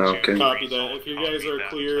 2-3 for now, King. Copy that. If you guys are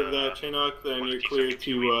clear of that Chinook, then you're clear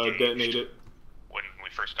to detonate it. When we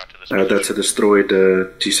first got to this That's a destroyed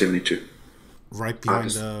T-72. Right behind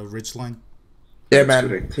the ridge line? Yeah,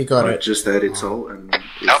 man. He got it. Just had its hull and...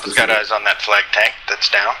 Alpha's got eyes on that flag tank that's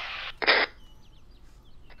down. 2-3.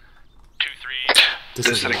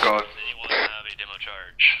 Disregard.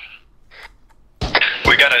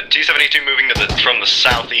 We got a T-72 moving to from the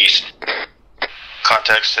southeast.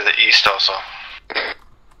 Contacts to the east also.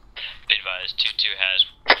 Advised, 2-2 has...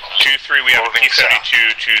 2-3, we have a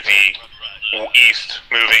T-72 to the east,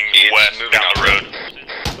 moving west down the road.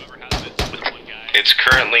 It's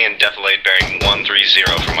currently in defilade bearing 130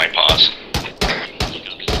 from my pause.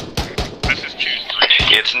 This is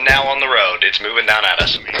 2-3. It's now on the road. It's moving down at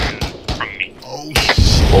us. From me.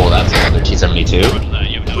 Oh, that's another T-72.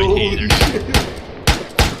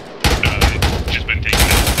 Just been taken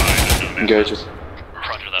out by... Engage it.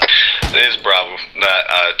 This is Bravo.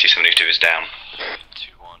 That T-72 is down.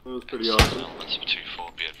 That was pretty awesome.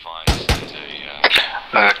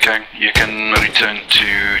 King, you can return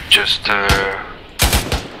to just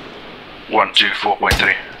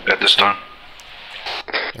 124.3 at this time.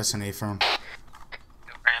 That's an A-firm.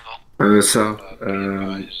 I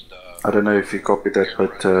don't know if you copied that,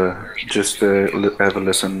 but just have a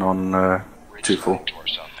listen on 2-4.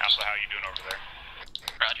 Alpha, how you doing over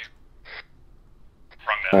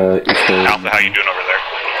there? Alpha, how you doing over there?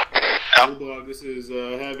 Bulldog, this is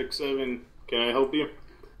Havoc 7. Can I help you?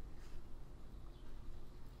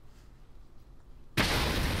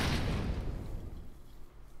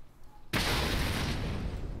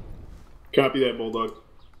 Copy that, Bulldog.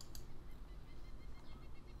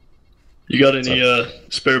 You got any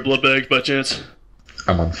spare blood bags by chance?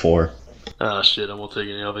 I'm on 4. Ah, shit, I won't take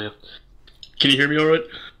any of you. Can you hear me alright?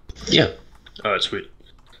 Yeah. Alright, sweet.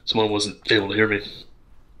 Someone wasn't able to hear me.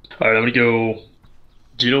 Alright, I'm gonna go...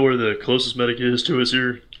 Do you know where the closest medic is to us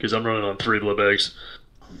here? Because I'm running on 3 blood bags.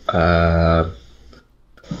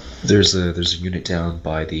 There's a unit down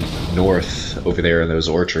by the north over there in those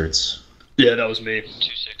orchards. Yeah, that was me.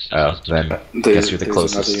 Oh, then I guess you're the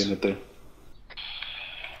closest. Unit there.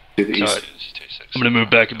 To the east. I'm gonna move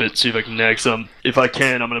back a bit, see if I can nag some. If I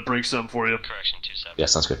can, I'm gonna bring some for you. Correction, 2-7. Yeah,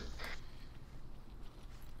 sounds good.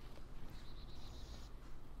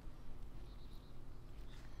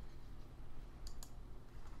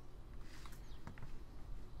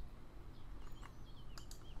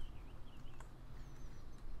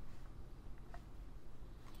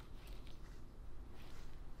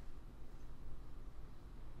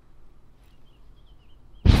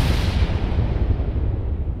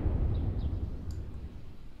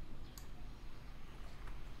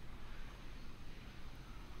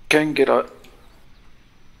 Can get out.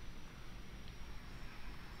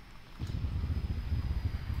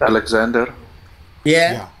 Alexander.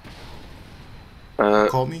 Yeah.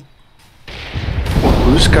 Call me.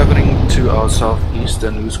 Who's covering to our southeast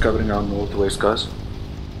and who's covering our northwest, guys?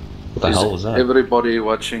 What the hell was that? Everybody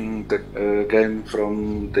watching the game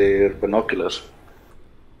from their binoculars.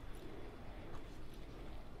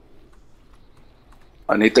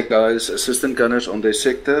 I need the guys, assistant gunners on their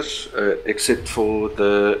sectors, except for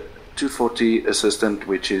the 240 assistant,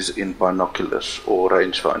 which is in binoculars or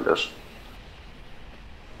rangefinders.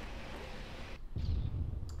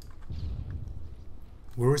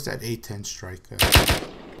 Where was that A-10 strike? No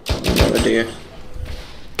idea.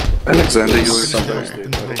 Alexander, you were supposed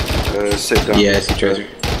to set down. Yeah, I see Tracer.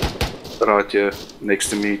 Right here, next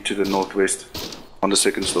to me to the northwest, on the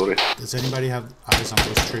second story. Does anybody have eyes on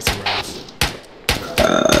those tracer rounds?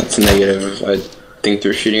 It's negative. I think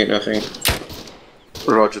they're shooting at nothing.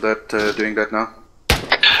 Roger that, doing that now.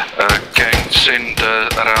 Gang, send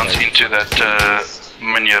rounds into that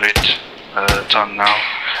minaret town now.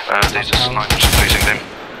 There's a sniper facing them.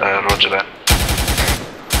 Roger that.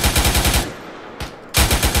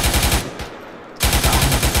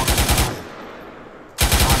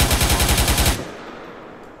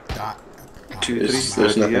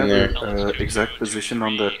 There's nothing there. Exact position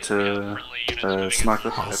on that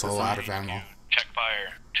sniper. Also out of ammo. Check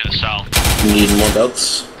fire to the south. Need more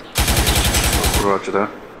belts? Roger that.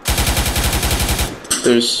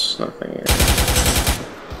 There's nothing here.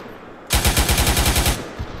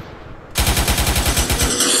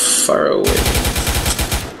 Far away.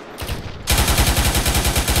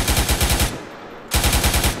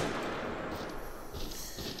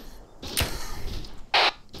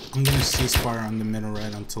 I'm gonna ceasefire on the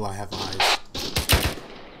minaret until I have eyes.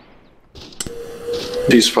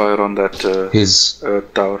 Ceasefire on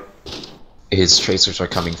that tower. His tracers are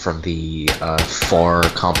coming from the far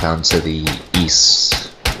compound to the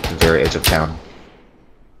east, the very edge of town.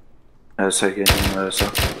 Say again,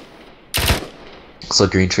 sir. So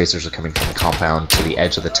green tracers are coming from the compound to the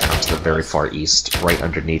edge of the town to the very far east, right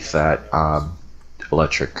underneath that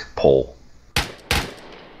electric pole.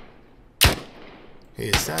 Hey,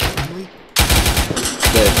 is that friendly?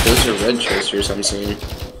 Yeah, those are red tracers I'm seeing.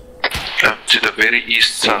 To the very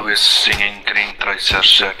east, so is singing green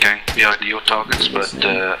tracers, okay? Behind your targets, but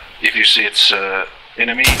if you see it's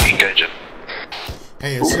enemy, engage it.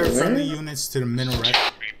 Hey, is there friendly units to the minaret?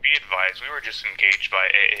 Be advised, we were just engaged by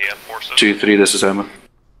AAF forces. 2-3, this is Emma.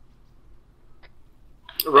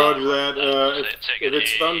 Roger that. If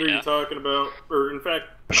it's thunder you're talking about, or in fact,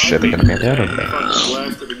 Shit, they're gonna pan down over there.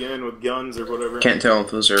 blasted again with guns or whatever. Can't tell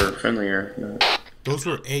if those are friendly or not. Those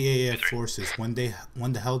were AAF forces. When the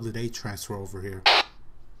hell did they transfer over here?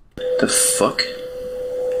 The fuck?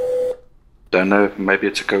 Don't know, maybe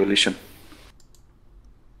it's a coalition.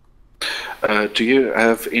 Do you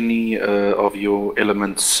have any of your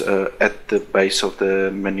elements at the base of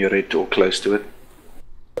the minaret or close to it?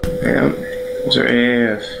 Yeah, those are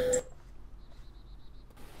AAF.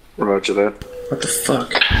 Roger that. What the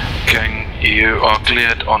fuck? King, you are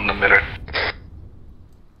cleared on the mirror.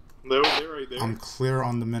 They're right there. I'm clear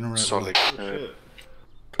on the minaret. Solid.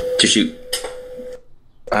 To shoot.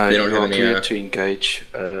 They don't you have are any, clear to engage,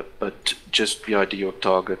 but just behind your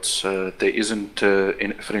targets. There isn't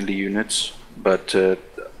friendly units, but the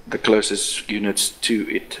closest units to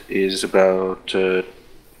it is about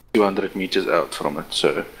 200 meters out from it.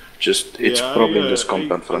 So it's probably in this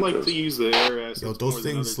compound front. I like to use the air assets. Yo, those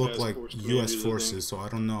things look like U.S. forces, so I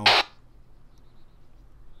don't know.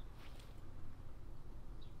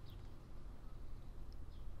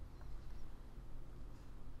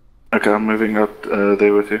 Okay, I'm moving up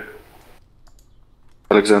there with you.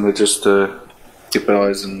 Alexander, just keep your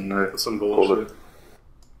eyes and some hold bullshit. it.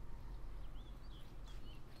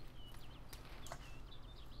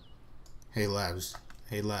 Hey, labs.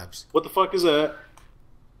 Hey, labs. What the fuck is that?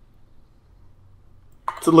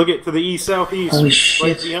 To look at to the east southeast, Holy right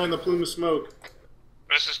shit. behind the plume of smoke.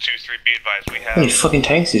 This is 2-3. Be advised, we have. How many fucking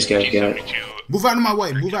tanks these guys got? Move out of my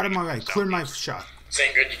way. Move out of my way. Clear my shot.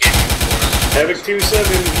 Same good you gave me before. Havoc 2-7,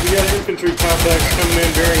 we got infantry contacts coming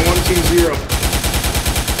in bearing 120.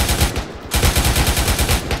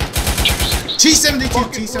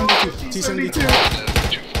 T-72, T-72.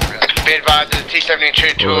 Be advised, the T-72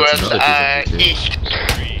 towards east.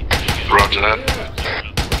 Roger that.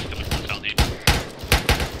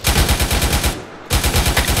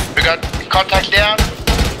 We got contact down.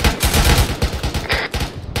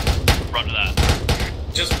 Roger that.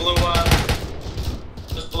 Just blew up.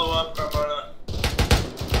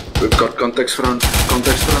 We've got contacts front.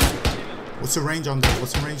 Contacts front. What's the range on that?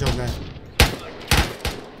 What's the range on that?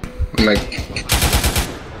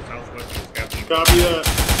 Copy that.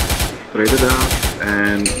 Raid it out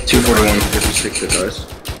and 241. Every sector, guys.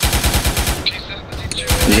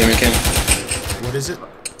 You hear me, Ken? What is it?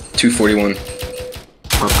 241.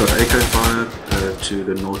 I've got AK fire to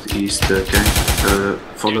the northeast, gang.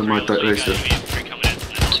 Follow my racer. 3 coming in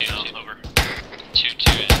from the 2, over. 2-2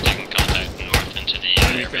 is taking contact north into the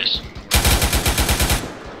airbase.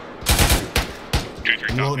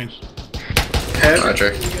 2-3 Loading. Havoc,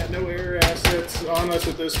 Roger. we got no air assets on us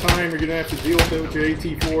at this time. You're gonna have to deal with it with your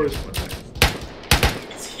AT-4s.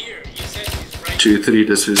 He's here. You said he's right. 2-3,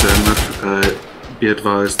 this is Emma. Be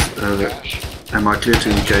advised, am I clear to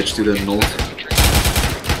engage to the north?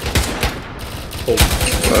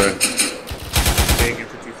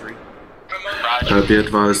 Be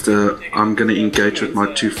advised, I'm going to engage with my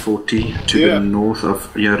 240 to the north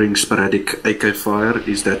of hearing sporadic AK fire.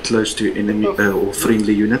 Is that close to enemy or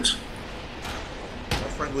friendly units?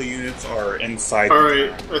 Friendly units are inside.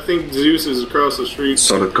 Alright, I think Zeus is across the street.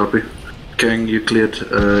 Solid copy. Kang, you cleared.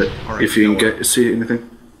 If you engage, see anything?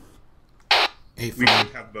 We should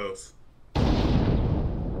have both.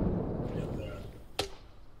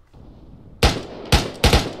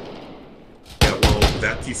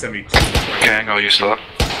 That T-72. Gang, are you still up?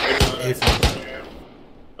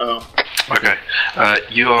 Oh. Okay.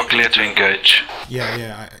 You are clear to engage.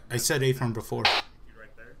 Yeah, I said A from before.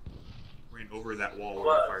 Right there. Ran over that wall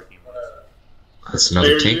where the fire team was. That's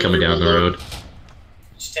another tank coming down the road.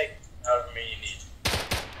 Just take however many you need.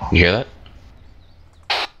 You hear that?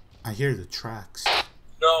 I hear the tracks.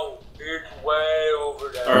 No, it's way over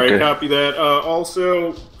there. Alright, copy that.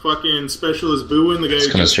 Also, fucking Specialist Booin, the guy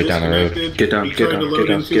It's coming straight down the road. Get down, he tried to load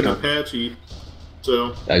into get an down. Apache.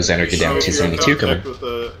 So, Alexander, get down. if you're in T-72 coming. contact with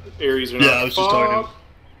the Ares or Yeah, not. I was just talking.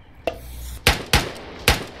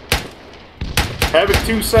 Havoc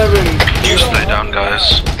 2-7. You stay down,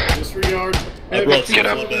 guys. Disregard. I brought get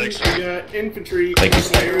up. We got infantry. Thank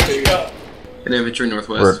you. And infantry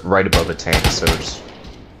northwest. We're right above a tank, so it's...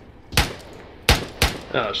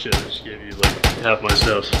 Oh shit, I just gave you like half my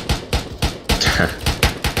stuff.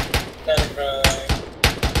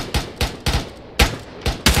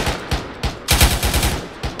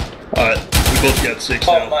 Alright, we both got 6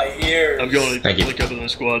 now. my ears. I'm going Thank to you. link up with my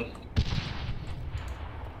squad.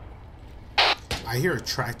 I hear a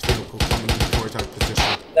tracked vehicle coming towards our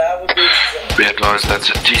position. That would be. Be advised, that's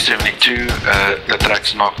a T-72. The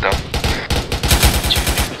track's knocked up.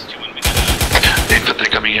 Infantry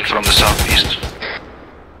coming in from the southeast.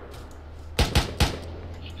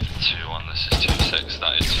 2-1, this is 2-6,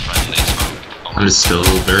 that is friendly smoke. I'm still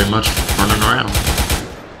very much running around.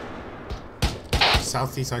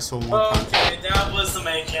 Southeast, I saw one contact. Okay, that was the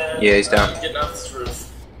main cannon. Yeah, he's down. Getting off this roof.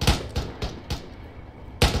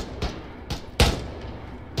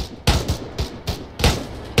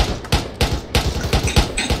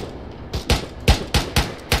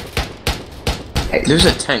 Hey, there's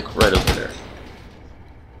a tank right over there.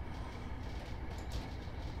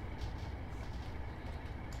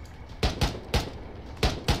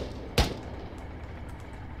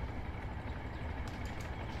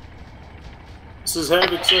 This is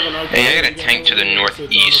Havoc 7. Hey, I got a tank to the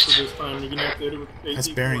northeast. That's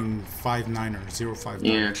bearing 59 or 059.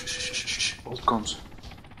 Yeah. Shh. Hold comms.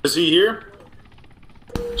 Is he here?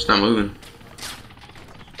 It's not moving.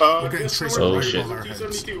 We're getting tracer Oh, right shit. above our heads.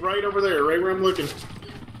 T-72 right over there, right where I'm looking.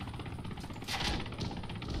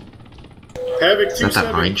 Havoc Is that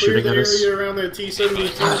 2-7, mine clear shooting the at us? area around that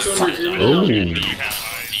T-72. Oh.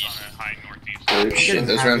 Oh shit,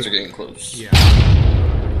 those rounds are getting close. Yeah.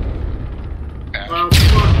 Fuck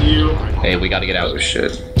you. Hey, we gotta get out. Oh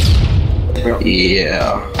shit.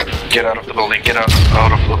 Yeah. Get out of the building, get out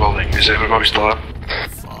of the building. Is everybody still up?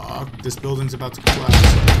 Fuck, this building's about to collapse.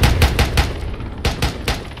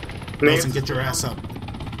 Nelson, get your ass up.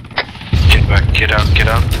 Get back, get out,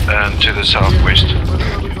 and to the southwest.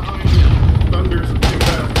 Thunder's too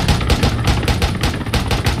bad.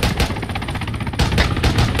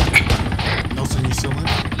 Nelson, you still in?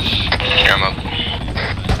 Yeah, I'm up.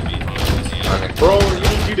 Bro, we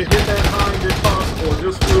need you to hit that hind if possible. It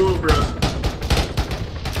just flew over us.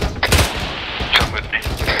 Come with me.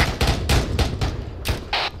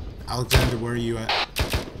 Alexander, where are you at?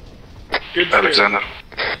 Good Alexander.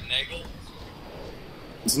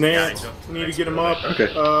 It's Nance. We need to get him up. Okay.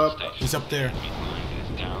 He's up there.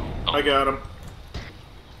 I got him.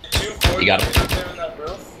 You got him.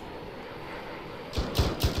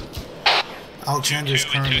 Alexander's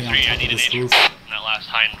currently on top of this roof. That last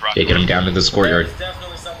hind drop. Okay, get him down to this courtyard.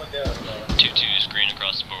 Definitely someone there. 2-2 screen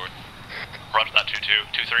across the board. Roger that 2-2,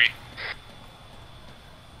 2-3.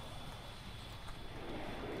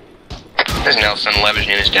 There's Nelson,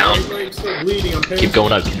 Levision is down. Keep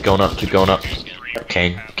going up, keep going up.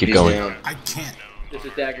 Kang, keep He's going. down. I can't. This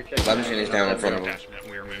is dagger check. Levision is down in front of him.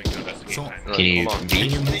 So, Can you can V?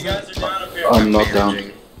 you move it? I'm not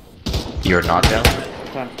down. You're not down?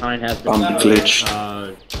 Nine has I'm glitched.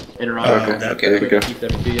 Okay, there we go.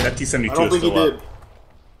 That T-72 I don't is think he still did. up.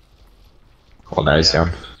 Well, now he's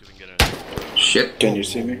down. Shit. Can you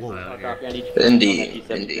see me? Indeed.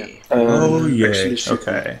 Oh, yeah. Actually, shoot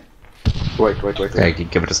me. Okay. Wait. Hey,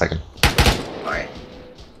 give it a second. Alright.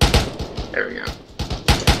 There we go.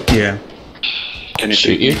 Yeah. Can you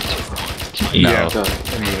Shoot you? Yeah. No.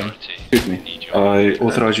 Shoot me. I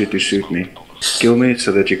authorize you to shoot me. Kill me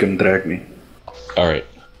so that you can drag me. Alright.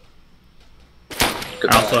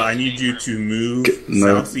 Alpha, I need you to move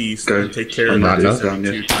southeast and take care of I'm that not down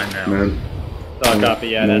T-72 yet. time now. Man. Oh, copy,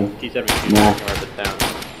 yeah, No. that T-72 No. north of town.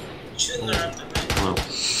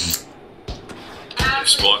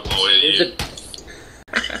 Is it...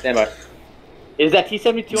 Stand by. Is that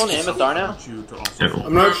T-72 on the MSR now?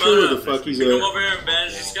 I'm not sure where the fuck he's at.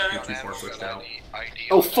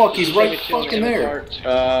 Oh fuck, he's right fucking there.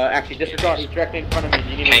 Actually, disregard, he's directly in front of me.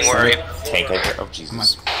 You need King, where are you? Tank over. Oh,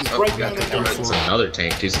 Jesus. He's right down there. It's another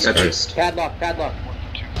tank, Jesus Christ. Padlock.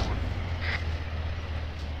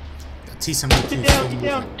 T-72 Get down, get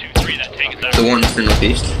down. 2-3, that tank is out. The one to the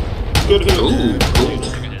northeast. Good hit. Ooh, cool.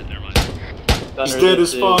 He's dead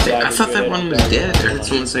as fuck. I thought that one was dead. I heard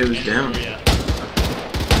someone say it was down. Did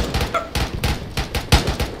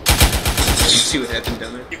you see what happened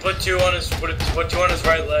down there? He put two on his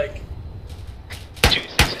right leg.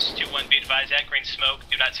 2-6 is 2-1, be advised, at green smoke,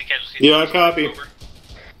 do not see casualties. Yeah, I copy. Over.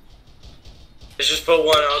 Let's just put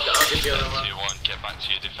one, I'll get the other one. 2-1, get back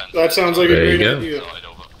to your defense. That sounds like a There you great go. idea. Side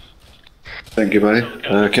over. Thank you, buddy.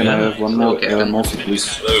 Can I have one more multi, please?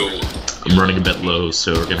 Hello. I'm running a bit low,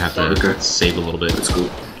 so we're gonna have to save a little bit. That's cool.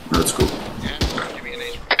 That's cool.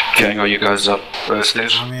 Gang, are you guys up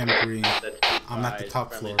stairs? I'm in green. I'm at the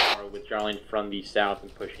top floor. Withdrawing from the south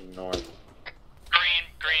and pushing north.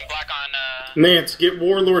 Green, black on, Nance, get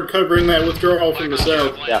Warlord covering that withdrawal from the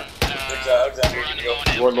south. Yeah.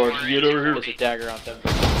 Warlord, get over here. There's a dagger on them.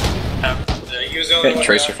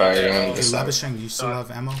 Tracer fire on Hey, the side. Labasheng, you still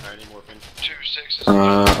have ammo?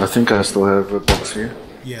 I think I still have a box here.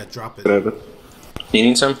 Yeah, drop it. Grab it. You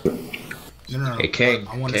need some? No. Hey, Kang.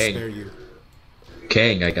 I want to spare you.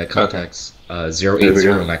 Kang, I got contacts. 080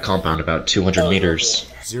 in that compound, about 200 meters.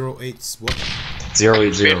 08's what?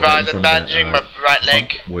 080 Be advised from that bandaging my right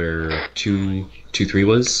leg. where 223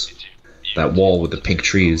 was. That wall with the pink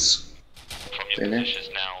trees. Is now known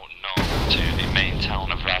to the main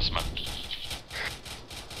town of Rasman.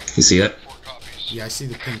 You see that? Yeah, I see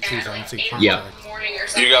the pink trees. I don't see contact. Yeah.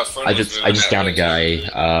 You got I just downed a guy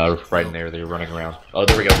right in there. They were running around. Oh,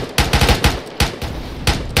 there we go.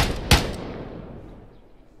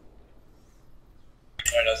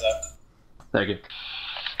 Thank you.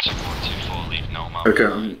 Okay.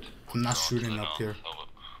 I'm not shooting up here.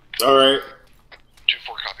 Alright.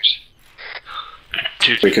 2-4 copies.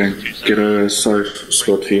 Okay, get a safe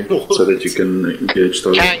spot here so that you can engage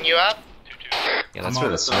those. Kang, you up? Yeah, that's where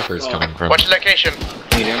the sniper is coming from. What's your location?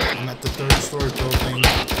 I'm at the third story building.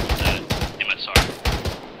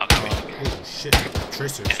 Oh shit,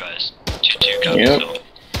 tracers. Yep.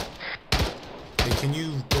 Hey, can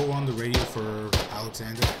you go on the radio for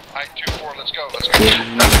Alexander? Alright, 2-4, let's go.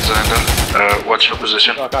 Alexander, what's your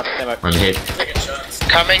position? I'm hit.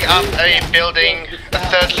 Coming up a building, a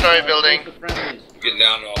third story building. Get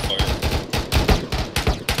down to all fire.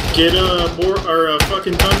 Get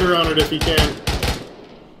fucking Thunder on it if you can.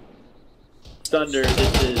 Thunder,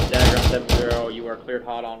 this is Dagger on 70. You are cleared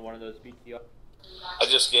hot on one of those BTR. I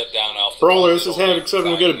just get down alpha. Brawler, this is Havoc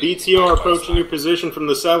 7. We got a BTR approaching your position from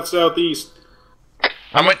the south-southeast.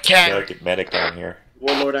 I'm with Kang. Gotta get medic down here.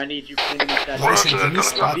 Warlord, I need you cleaning up that Listen, can you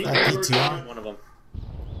spot that BTR? one of them.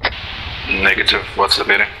 Negative, what's the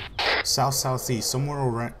bearing? South-southeast,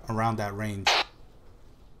 somewhere around that range.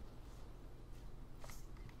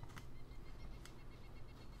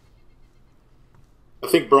 I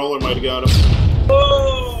think Brawler might have got him.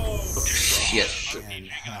 Shit.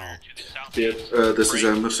 This is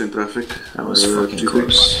Amber's in traffic. That was fucking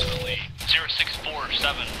close.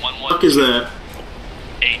 064711. What is that?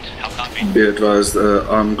 8, how copy? Be advised,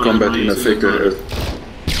 I'm combat ineffective.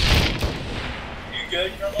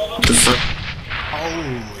 What the fuck?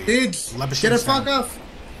 Holy. Dude, Labasheng's get the down. fuck off.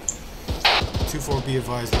 2-4, be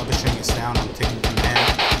advised, Labasheng is down. I'm taking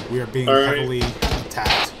command. We are being heavily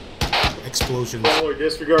attacked. Explosions. Brawler,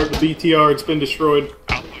 disregard the BTR. It's been destroyed.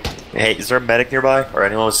 Hey, is there a medic nearby? Or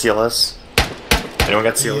anyone with CLS? Anyone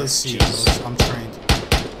got CLS? CLS, I'm trained.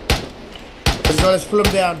 Let's pull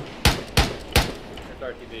him down.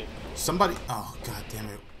 Somebody. Oh, god damn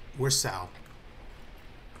it. Where's Sal?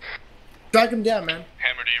 Drag him down, man.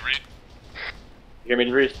 Hammer, do you read? You hear me,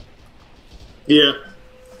 Reese? Yeah.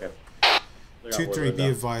 2-3, be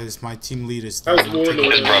advised, my team lead is That down. was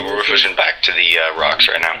Warlord. This is Bravo, we're pushing back to the rocks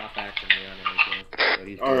right now.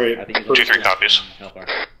 Alright. 2-3 copies.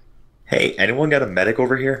 Hey, anyone got a medic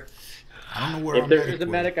over here? I don't know where If I'm there is a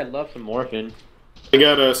medic, I'd love some morphine. I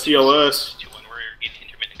got a CLS. 2-1, we're getting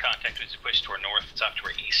intermittent contact. We push toward north, south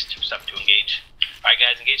toward east. Stuff to engage. Alright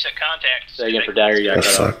guys, engage that contact. Say again for Dagger, you got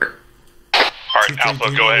cut off. Alright,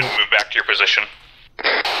 Alpha, go ahead and move back to your position.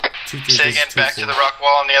 Say again, back to the rock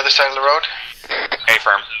wall on the other side of the road. A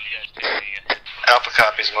firm. Alpha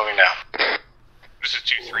copies, moving now. This is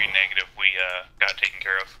 2-3 negative. We got taken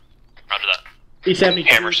care of. Roger that.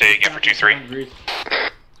 Hammer, say again for 2-3.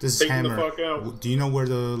 This is Take him the Hammer. fuck out. Do you know where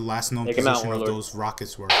the last known Take him out, position of Warlord. those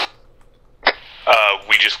rockets were?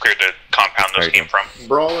 We just cleared the compound those came from.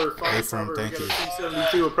 Brawler, A five firm, cover. thank We you. got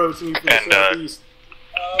a C-72 approaching you from the And, southeast.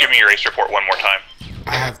 Give me your race report one more time.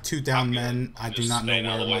 I have 2 down men. I do not know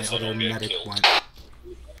where my other medic went.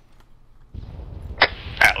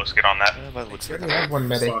 Atlas, get on that. I have one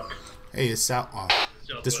medic. Hey, it's Sal. Oh,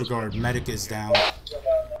 disregard. Medic is down.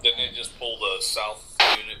 Didn't they just pull the south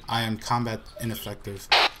unit? I am combat ineffective.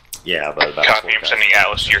 Yeah, but about Copy, I'm sending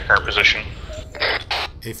Atlas to your current position.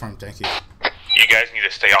 A firm, thank you. You guys need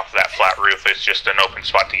to stay off of that flat roof. It's just an open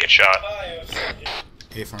spot to get shot.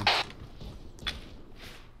 A firm.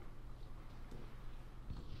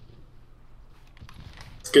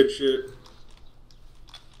 It's good shit.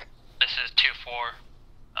 This is 2-4,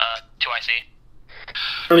 2IC.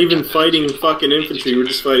 We're not even fighting fucking infantry, we're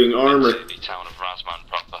just fighting armor. The town of Rasman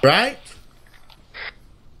proper. Right?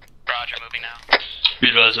 Roger, moving now. Be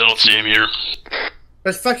advised, I don't see him here.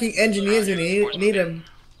 There's fucking engineers in here. Need them.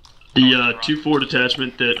 The 2-4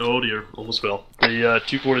 detachment that dear, almost fell. The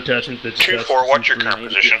 2-4 detachment that 2-4. What's your current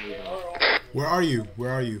position? Where are you?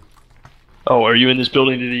 Where are you? Oh, are you in this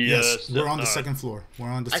building to the? Yes, we're on the second floor. We're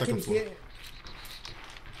on the second floor.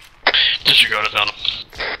 Disregard it, Donald.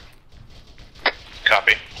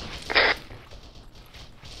 Copy.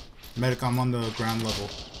 Medic, I'm on the ground level.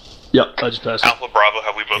 Yep, I just passed. Alpha Bravo,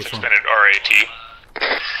 have we both expended RAT?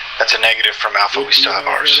 That's a negative from Alpha. We still have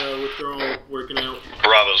ours. Withdrawal working out.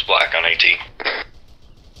 Bravo's black on AT.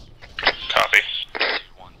 Copy.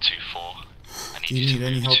 1, 2, 4. Do you need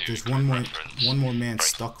any help? There's one more man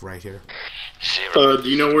stuck right here. Do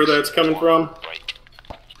you know where that's coming from?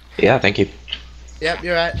 Yeah, thank you. Yep,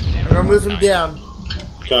 you're right. I'm gonna move him down.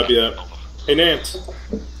 Copy that. Hey, Nance.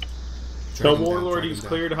 Tell Warlord he's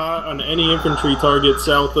cleared hot on any infantry target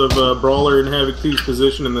south of Brawler and Havoc 2's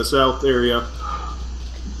position in the south area.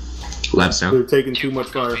 Labs down. They're taking too much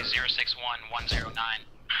fire.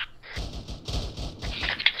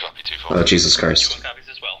 061-109. Jesus Christ. Copies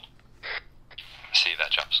as well. See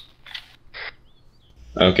that, chops.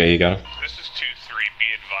 Okay, you got him. This is 2-3.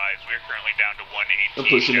 Be advised, we're currently down to 118. I'm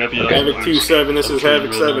pushing that behind. Havoc 2-7. This is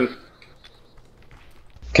Havoc 7.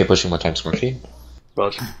 Okay, pushing what time score feet?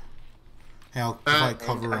 Roger. Hey, I'll provide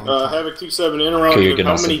cover on Havoc 2-7. Interrogating.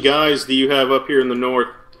 How many guys do you have up here in the north?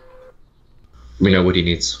 We know what he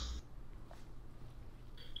needs.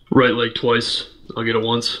 Right leg twice. I'll get it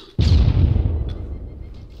once.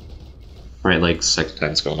 Right leg, second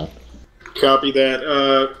time's going up. Copy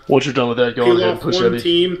that. Once you're done with that, go ahead and push one heavy.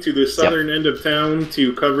 team to the southern end of town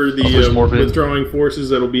to cover the withdrawing forces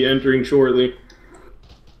that'll be entering shortly.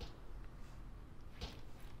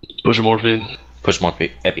 Push morphine. Push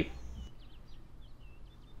morphine. Heavy.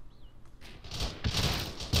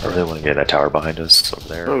 I really want to get that tower behind us over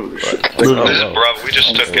there. This is Bravo. We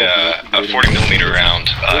just took a 40mm round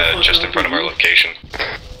just in front of our location.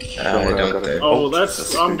 Oh, well,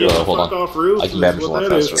 that's. I'm getting the fuck off roof. I can manage a lot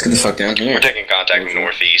faster. Let's get the fuck down here. We're taking contact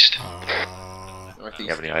northeast. Do you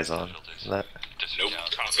have any eyes on that? Nope.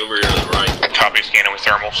 It's over here to the right. Copy, scanning with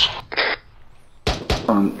thermals.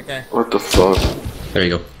 Okay. What the fuck? There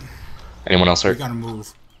you go. Anyone else hurt? We gotta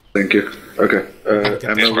move. Thank you. Okay.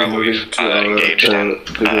 Emma, we're moving to our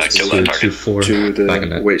biggest to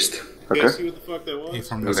the west. Okay? See what the fuck that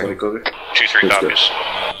was? Okay, copy. 2-3 copies.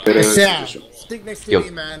 Sam, stick next to me,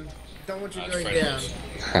 man. Don't want you going down.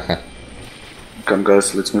 Come,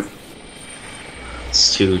 guys, let's move.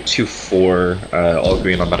 It's 2-4, all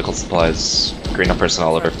green on medical supplies, green on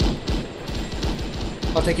personnel, over.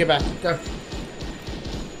 I'll take you back. Go.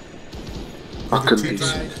 Fucking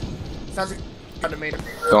Sounds like a meter.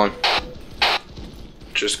 Go on.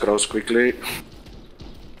 Just cross quickly. 2-2,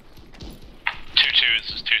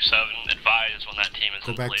 this is 2-7. Advise when that team is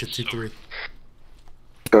Go in back place. to 2-3.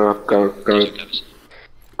 Go. Go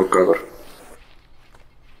cover.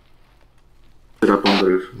 Sit up on the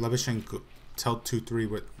roof. Levishing, tell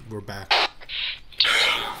 2-3 we're back.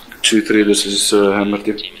 2-3, this is Hammer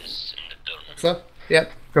team. So,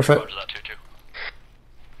 yep, go for it.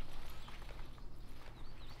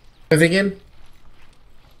 Moving in.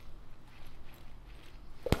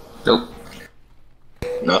 Nope.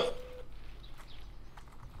 No.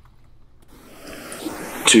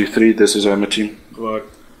 2-3, this is Hammer team. Fuck.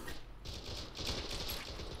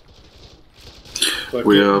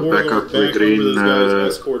 We are back up with green,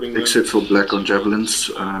 except for black on javelins.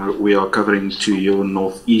 We are covering to your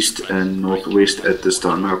northeast and northwest at this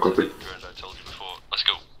time. Now, copy. Let's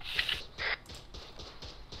go.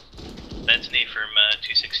 Bethany from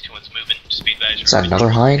 2621's moving. Speed advisory. Is that another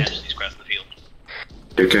hind?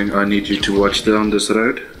 Okay, King, I need you to watch down this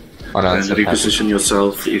road and reposition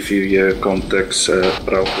yourself if you hear contacts.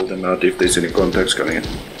 I'll pull them out if there's any contacts coming in.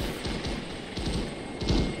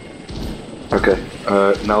 Okay,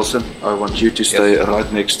 Nelson, I want you to stay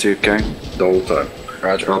right next to Kang the whole time.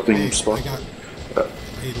 Roger. Helping spot. I got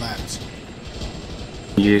 8 labs.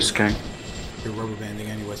 Yes, Kang. You're rubber banding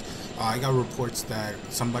anyways. I got reports that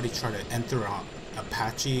somebody tried to enter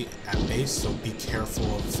Apache at base, so be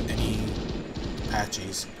careful of any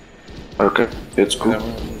Apaches. Okay, it's cool.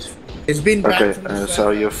 It's been okay, so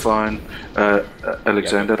you're fine.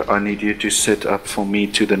 Alexander, I need you to set up for me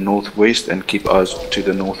to the northwest and keep us to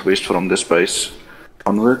the northwest from this base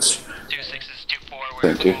onwards. 2-6-2-4,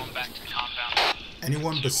 Thank you.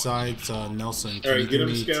 Anyone besides Nelson, can Alright, you get give him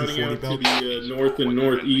me scouting 240 out to belts? the north and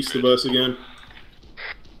northeast of us again.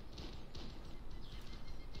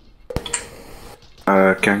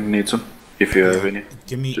 Kang needs them, if you have any.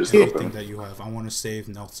 Give me Just anything that you have. I want to save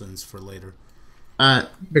Nelson's for later.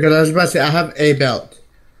 Because I was about to say, I have a belt.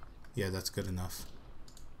 Yeah, that's good enough.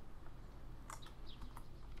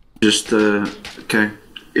 Just, okay.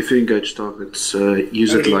 If you engage targets,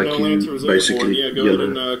 use it like you basically yeah, go ahead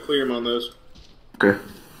and clear him on those. Okay.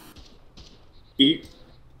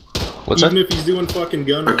 What's Even that? if he's doing fucking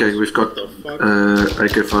gun runs. Okay, we've got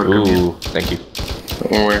AK-5 coming in. Thank you.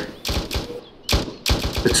 Where?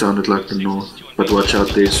 It sounded like the north, but watch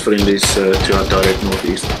out, there's friendlies to our direct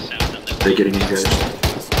northeast. They're getting engaged.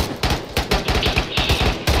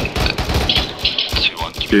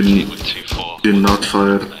 Do not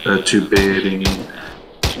fire to bearing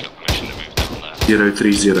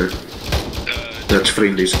 030. That's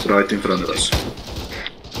friendlies right in front of us.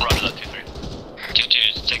 Roger that, 2-3.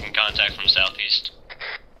 2-2 is taking contact from southeast.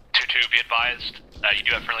 2-2, be advised. You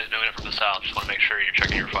do have friendlies moving in from the south. Just want to make sure you're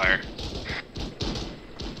checking your fire.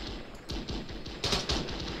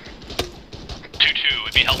 2-2, it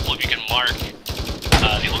would be helpful if you can mark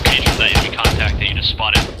the locations that enemy contact that you just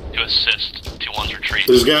spotted to assist 2-1's retreat.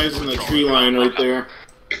 There's guys in the tree line right there.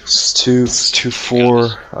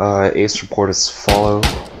 2-4, Ace report is follow,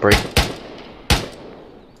 break.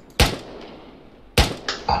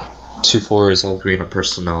 2-4 is all green on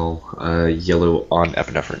personnel, yellow on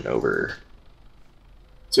epinephrine, over.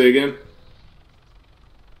 Say again?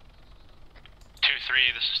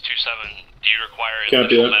 2-3, this is 2-7. Do you require Copy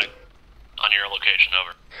additional that. medic on your location,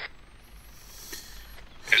 over?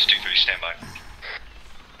 It's 2-3, stand by.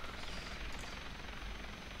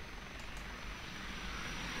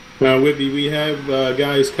 Whippy, we have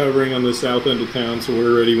guys covering on the south end of town, so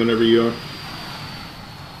we're ready whenever you are.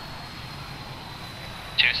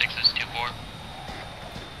 2-6 is 2-4.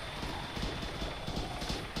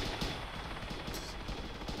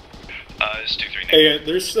 It's 2-3. Hey,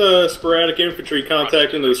 there's sporadic infantry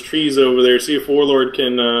contacting those trees over there. See if Warlord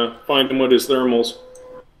can find him with his thermals.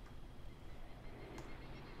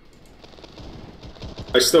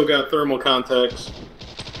 I still got thermal contacts.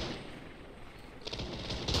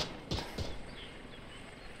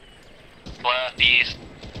 East.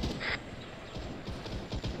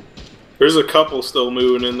 There's a couple still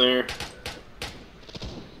moving in there.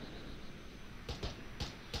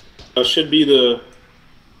 That should be the...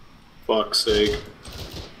 Fuck's sake.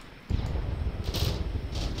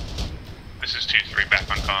 This is 2-3, back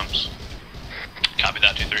on comms. Copy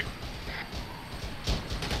that, 2-3.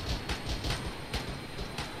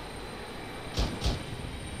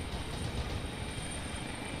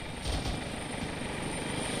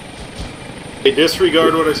 Hey,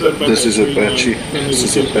 disregard what I said about This that is tree line. Apache. This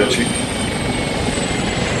is Apache.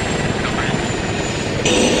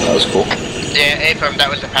 That was cool. Yeah, affirm, that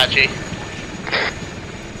was Apache.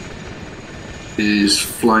 He's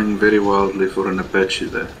flying very wildly for an Apache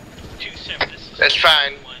there. That's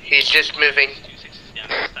fine. He's just moving.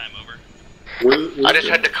 I just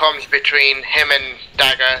heard the comms between him and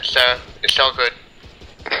Dagger, so it's all good.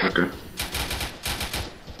 Okay.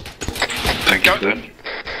 Thank you for that.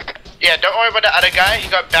 Yeah, don't worry about the other guy. He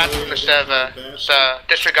got banned from the server, so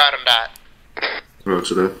disregard on that.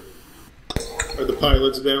 Roger that. Are the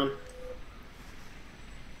pilots down?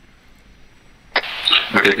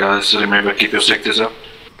 Okay guys, remember keep your sectors up.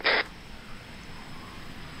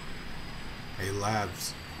 Hey,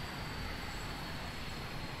 labs.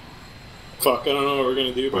 Fuck, I don't know what we're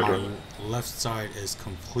gonna do. My left side is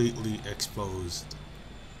completely exposed.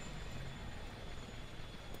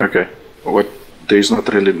 Okay. There's not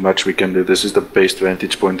really much we can do. This is the best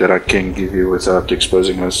vantage point that I can give you without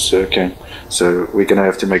exposing us, Ken. So we're gonna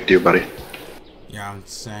have to make do, buddy. Yeah, I'm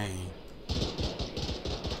saying.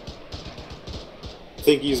 I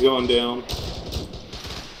think he's going down.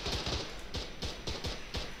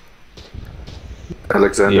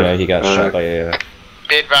 Alexander. Yeah, he got shot by a...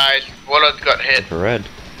 Be advised, Warlord got hit. red.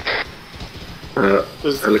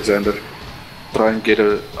 Alexander, try and get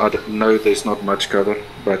I know there's not much cover,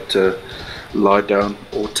 but lie down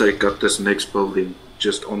or take up this next building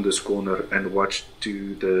just on this corner and watch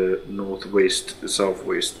to the northwest,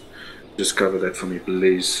 southwest. Just cover that for me,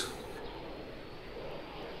 please.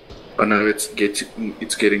 I know it's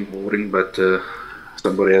getting boring, but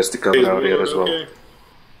somebody has to cover out here as well. Okay.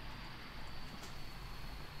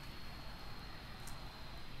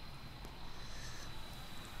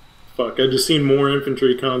 Fuck, I just seen more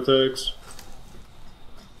infantry contacts.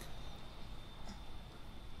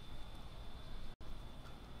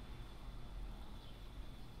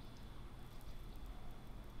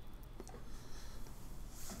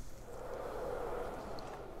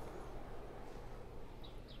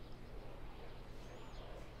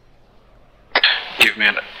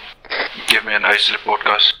 Give me an ice report,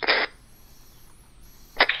 guys.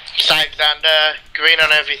 Sights and green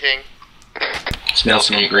on everything. It's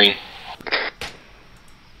Nelson on green.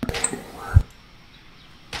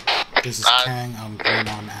 This is Kang. I'm green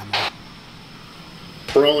on ammo.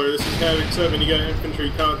 Brawler, this is Havoc 7. You got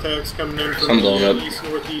infantry contacts coming in from the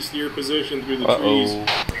east-northeast of your position through the trees.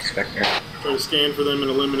 Try to scan for them and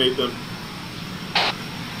eliminate them.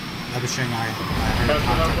 Everything I heard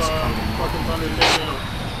contacts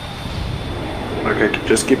coming. Okay,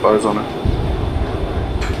 just keep eyes on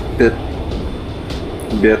it.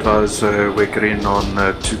 Be advised, we're green on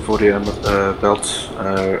 240 belts.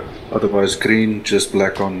 Otherwise green, just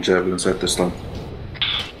black on javelins at this time.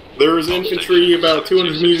 There was infantry about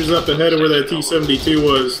 200 meters up ahead of where that T-72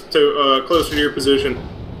 was, closer to your position.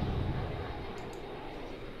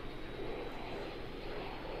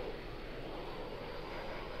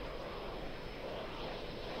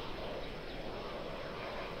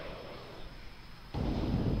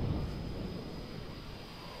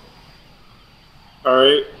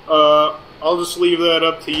 Alright, I'll just leave that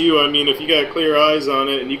up to you. I mean, if you got clear eyes on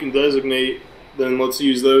it and you can designate, then let's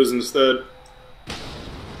use those instead.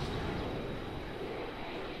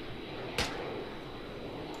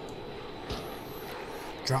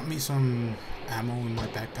 Drop me some ammo in my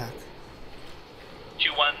backpack.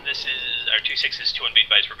 2-1, this is, our 2-6 is 2-1, be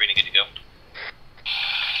advised, we're green and good to go.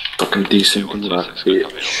 Fucking decent in that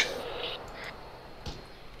bitch.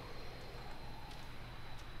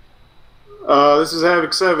 This is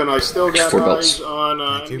Havoc 7. I still got eyes on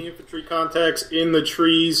any infantry contacts in the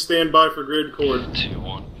trees. Stand by for grid cord.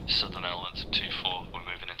 2-1, Southern Elements, 2-4, we're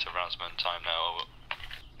moving into Rasman time now, over.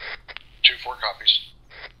 2-4 copies.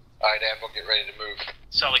 Alright, Anvil, get ready to move.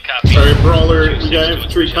 Solid copy. Alright, Brawler, we got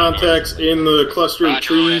infantry contacts in the cluster of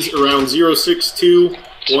trees around 062,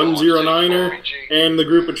 109er, and the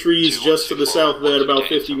group of trees just to the south of that, about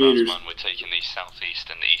 50 meters. We're taking the southeast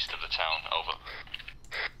and the east of the town, over.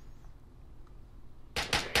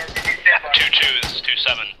 2-2 is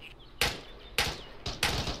 2-7.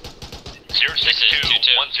 062,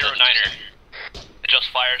 109er. Adjust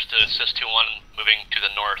fires to assist 2-1, moving to the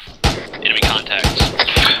north. Enemy contacts.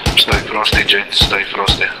 Stay frosty, gents, stay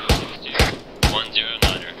frosty.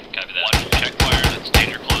 109er, copy that. Watch, check fire, that's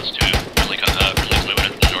danger close to release moving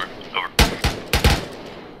into the north, over.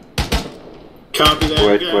 Copy that.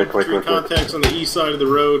 Wait. Contacts on the east side of the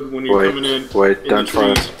road when you're coming in. Wait, don't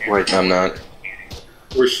fire. Wait, I'm not.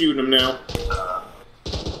 We're shooting them now.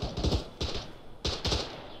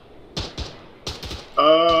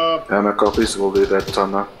 Ammo copies, we'll do that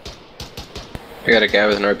time now. I got a guy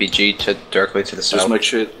with an RPG directly to the south. Just make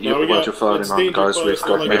sure you watch your firing on, guys. We've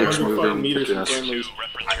got medics moving between us.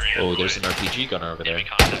 Oh, there's an RPG gunner over there.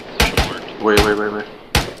 Wait.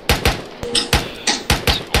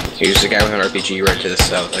 Here's a guy with an RPG right to the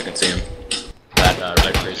south. I can see him. That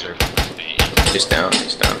red racer. He's down.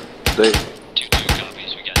 They. 2-2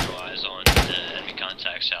 copies. We got no eyes on enemy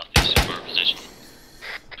contact southeast of our position.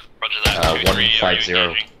 Roger that.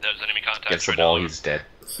 150. Gets the wall. He's dead.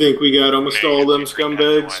 Think we got almost all of them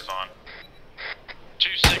scumbags.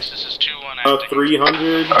 2-6, this is 2-1.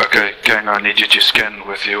 300. Okay, Kang, I need you to scan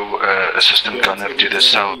with your assistant gunner to the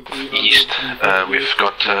southeast. We've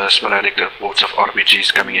got sporadic reports of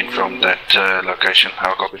RPGs coming in from that location.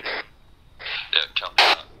 How copy? Yeah, copy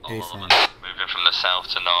that. Moving from the south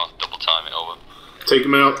to north, double time it over. Take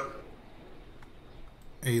him out.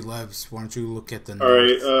 Hey, Levs, why don't you look at the north?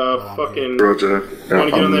 Alright, fucking... Roger.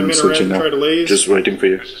 Wanna get on that minaret and try to laze? Just waiting for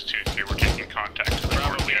you. This is 2-3, we're taking contact to the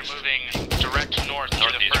north. We are moving direct north to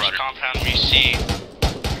the first compound we see.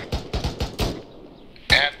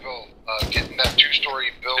 Anvil, getting that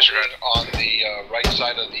two-story building on the right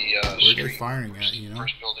side of the street. Where are they firing at, you know?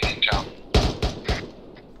 First building in town.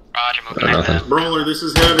 Roger, moving. Brawler, this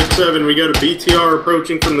is Havoc 7. We got a BTR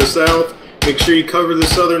approaching from the south. Make sure you cover the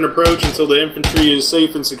southern approach until the infantry is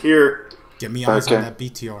safe and secure. Get me eyes on that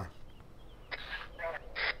BTR.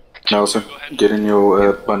 Nelson, get in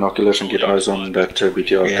your binoculars and get eyes on that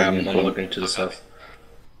BTR. Yeah, I'm looking to the south.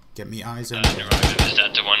 Get me eyes on Is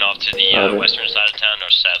that the one off to the western side of town or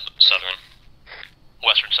southern?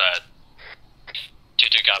 Western side.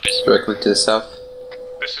 2-2 copies. Directly to the south.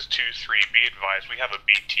 This is 2-3, be advised, we have a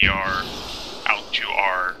BTR out to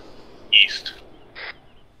our east.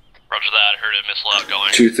 Roger that, I heard a missile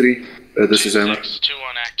outgoing. 2-3, this is Emma.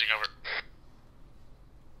 2-1 acting over.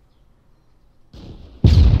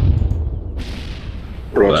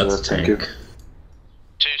 Roger, thank you. 2-6,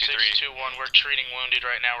 2-1, we're treating wounded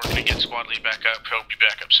right now. We're gonna get squad lead back up. Hope you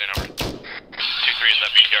back up soon, over. 2-3, is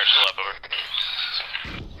that BTR still up,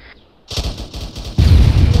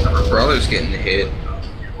 over? Brawler's getting hit.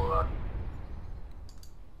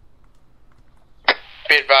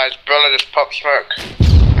 Be advised, Brawler just popped smoke.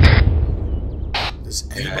 Does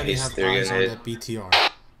anybody have eyes on that BTR?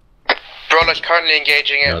 Brawler's currently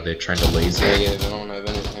engaging it. No, they're trying to laser. Yeah, they don't have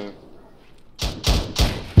anything.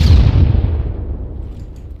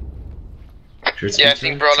 Yeah, I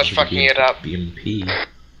think Brawler's fucking it up. BMP.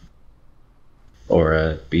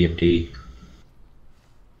 Or BMD.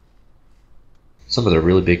 Some of the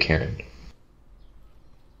really big cannon.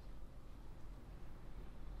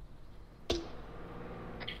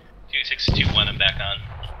 2621, I'm back on.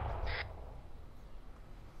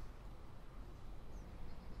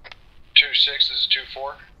 2-6 is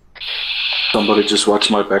 2-4. Somebody just watch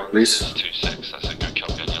my back, please. 2-6, that's a good kill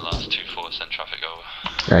gun. Your last 2-4, send traffic over.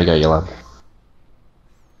 There you go, Yellow.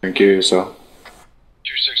 Thank you, sir. 2-6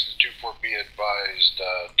 is 2-4, be advised.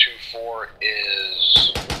 2-4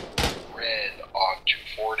 is red on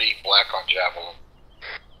 240, black on Javelin.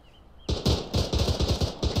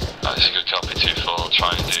 That's a good copy, 2-4,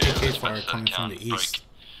 try and do fire coming from the east.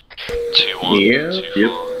 2-1,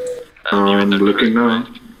 Yep. I'm looking now.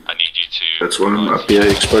 I need you to... That's why I'm up here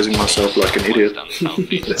exposing myself like an idiot. That's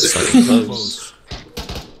close.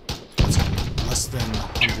 Less than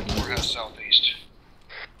 100 meters. Southeast.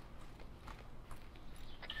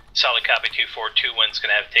 Solid copy, 2-4, 2-1's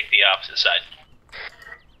gonna have to take the opposite side.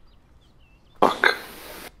 Fuck.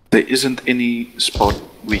 There isn't any spot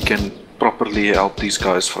we can properly help these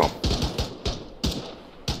guys from.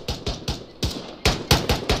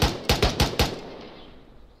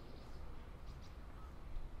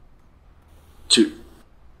 Two,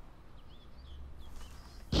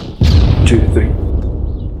 3.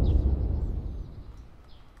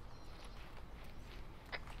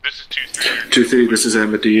 This is 2-3. 2-3, this is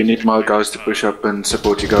Emma. Do you need my guys to push up and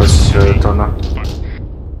support you guys, Tana?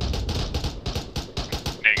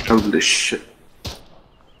 Holy shit.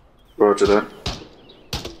 Roger that.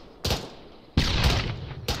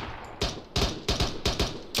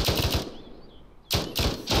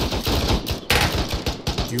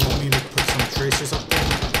 Do you want me to put some tracers up there?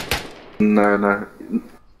 No.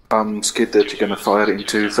 I'm scared that you're gonna fire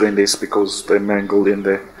into friendlies because they're mangled in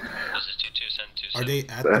there. Are they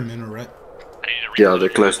at the minaret? Yeah, they're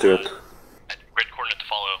close to it. Red coordinate to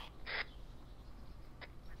follow.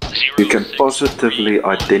 You can positively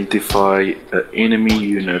identify an enemy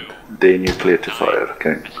unit, then you clear to fire,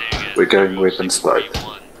 okay? We're going weapons tight.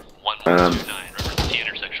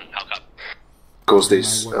 Because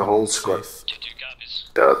there's a whole squad.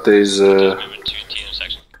 Yeah, there's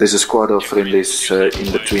a squad of friendlies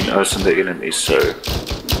in between us and the enemies, so...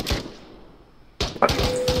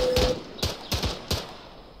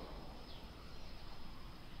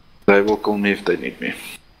 They will call me if they need me.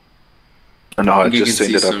 And I just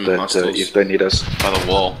send it up that if they need us. By the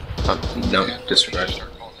wall. No, disregard. Roger,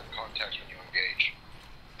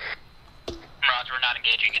 we're not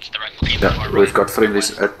engaging, it's directly to Yeah, we've got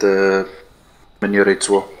friendlies at the minaret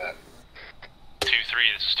wall.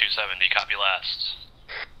 2-3, this is 2-7, do you copy last?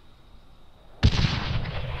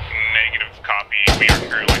 Negative copy. We are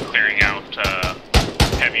currently clearing out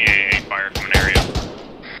heavy AA fire from an area.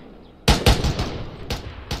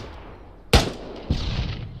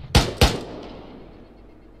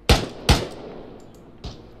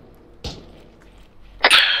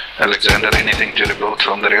 Alexander, anything to report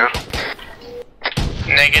from the rear?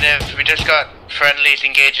 Negative, we just got friendlies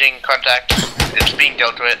engaging contact. It's being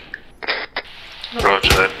dealt with. Roger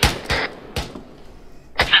that.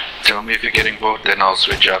 Tell me if you're getting bored, then I'll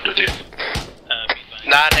switch out with you.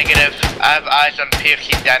 Nah, negative. I have eyes on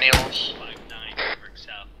PFC Daniels.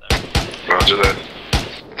 Roger that.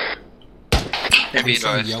 Heavy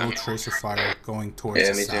advised. Yellow tracer fire going towards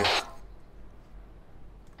the south.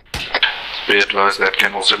 Be advised that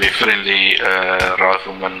can also be friendly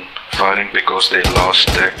riflemen firing because their last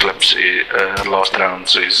clips, last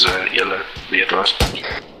rounds is yellow. Be advised.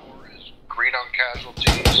 Green on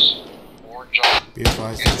casualties, orange on... Be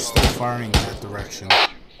advised they're still firing in that direction.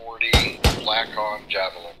 40, black on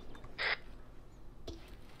Javelin.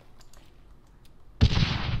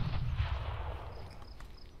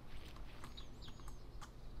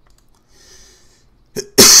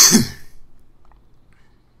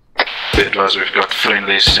 Be advised we've got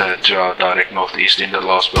friendlies to our direct northeast in the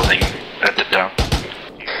last building at the town.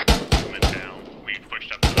 We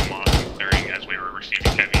pushed up to the mosque clearing as we were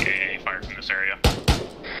receiving heavy AA fire from this area.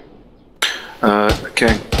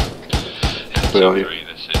 Okay. Where are you?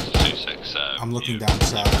 This is 2-6. I'm looking down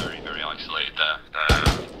south. Very isolated there.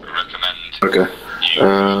 Recommend. Okay.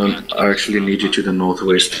 I actually need you to the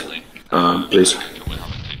northwest, please.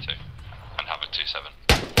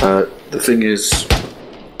 The thing is,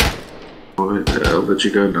 I'll let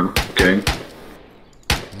you go now. Okay.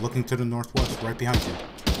 I'm looking to the northwest, right behind you.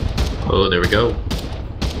 Oh, there we go.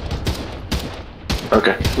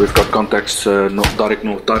 Okay, we've got contacts. Direct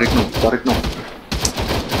north. Be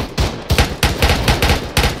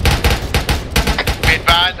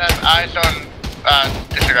advised, I have eyes on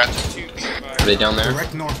disregard. Are they down there?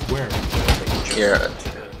 Direct north where? Here.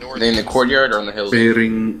 Are they in the courtyard or on the hills?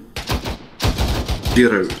 Bearing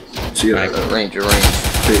 0. Range.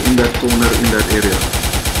 They're in that corner, in that area.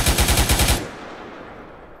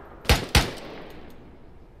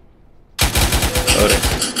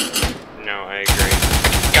 No, I agree.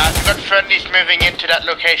 Guys, we've got friendlies moving into that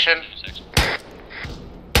location.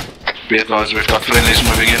 Be advised, we've got friendlies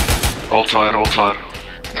moving in. Hold fire.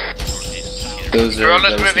 Those are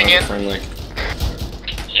moving in. Friendly.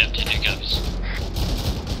 Yeah, take copies.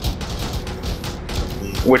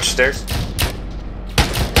 Which stairs?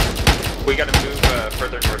 We gotta move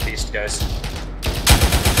further northeast, guys.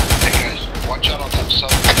 Hey guys, watch out on that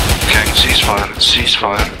side. Gang,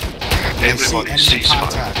 ceasefire. Everybody,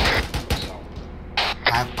 ceasefire. I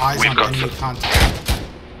have eyes We've on got enemy contact.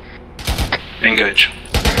 Engage.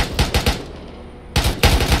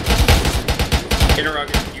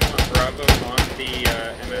 Interrogator, you want Bravo on the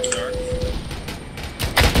MSR?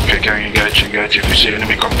 Okay, gang, engage. If you see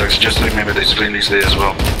enemy contacts, just remember there's friendlies there as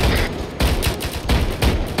well.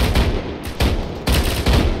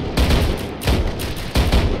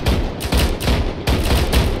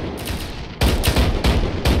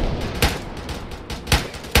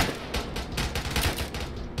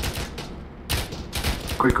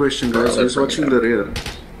 Quick question, guys. Who's watching the rear?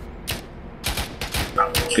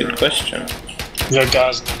 Good question. We got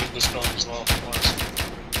guys in this building as well.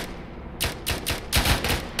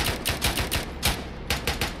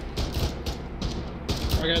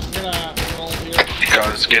 Okay, we're gonna roll here.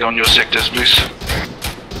 Guys, get on your sectors, please.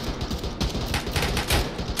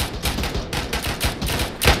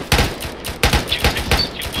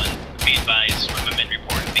 Be advised, Rasman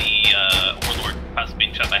report the Warlord possibly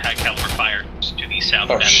being shot by high caliber fire to the south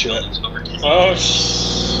of the buildings. Over.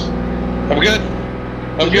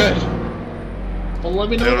 I'm good. Well, let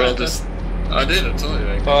me know about this. I did, I told you.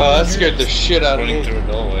 That scared the shit out of me. Through a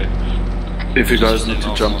doorway. If you guys need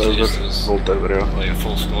to jump over, hold over here. Like a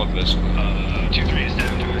full squad list. 2-3 is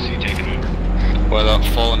down to us, you taking over. Where that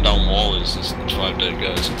fallen down wall is, there's 5 dead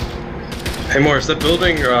guys. Hey Morris, that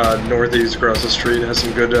building northeast across the street has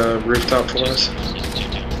some good rooftop for us.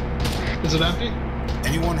 Is it empty?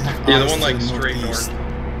 Anyone have Yeah, the eyes one to like the straight northeast?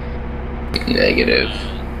 north. Negative.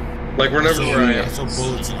 Like whenever where I I am. saw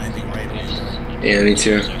bullets landing right over there. Yeah, me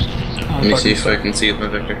too. Let me see if I can see it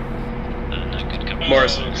with my Victor.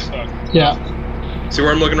 Morris. Yeah. See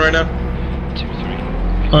where I'm looking right now?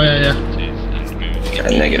 Oh yeah.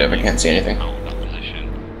 Negative, I can't see anything.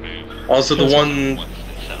 Also the one...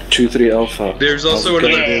 2-3 Alpha. There's also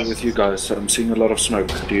another another... there with you guys. I'm seeing a lot of smoke.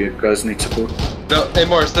 Do you guys need support? No, hey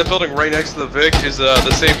Morris, that building right next to the Vic is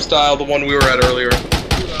the same style, the one we were at earlier.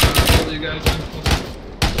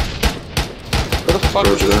 Where the fuck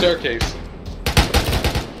was the staircase?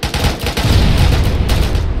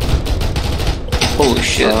 Holy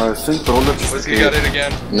shit. I think the whole Whiskey got it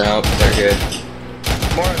again. Nope, they're good.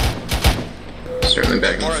 Morris. Certainly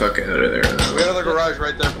backing the fuck out of there. We got another garage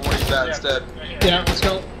right there from where he's at instead. Yeah, let's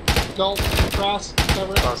go. Go. Cross.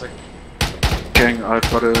 Cover it. Crossing. Gang, I've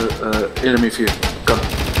got a enemy for you.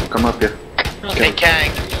 Come up here. Hey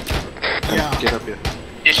Kang, Get up here.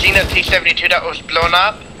 you seen that T-72 that was blown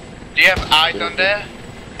up? Do you have eyes on there?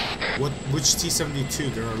 Which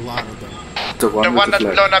T-72? There are a lot of them. The one that's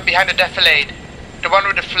blown up behind the defilade. The one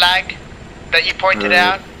with the flag that you pointed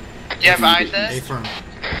out. Do you have eyes there? Affirm.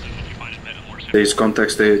 There's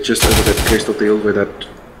contacts there just over that crest of the hill where that...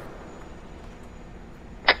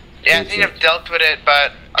 Yeah, I think I've dealt with it,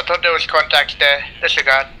 but I thought there was contacts there.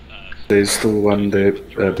 Disregard. There's still one there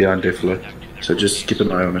behind Defla. So just keep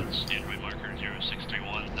an eye on it. Standby marker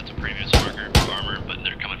 0631. That's a previous marker for armor, but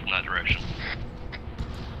they're coming from that direction.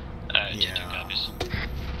 2 copies.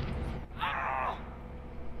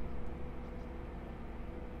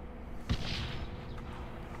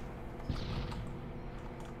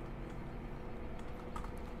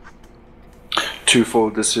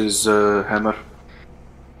 Twofold, this is Hammer.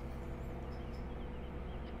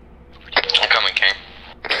 I'm coming, King.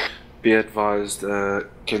 Be advised,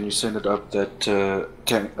 can you send it up that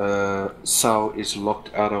Sao is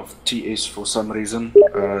locked out of TS for some reason,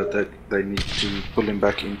 that they need to pull him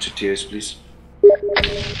back into TS, please.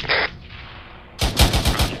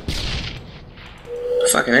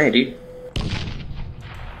 Fucking A, dude.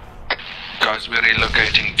 Guys, we're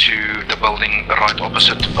relocating to the building right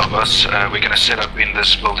opposite of us. We're gonna set up in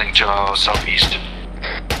this building to our southeast.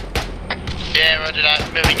 Yeah, roger that.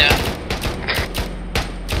 Moving now.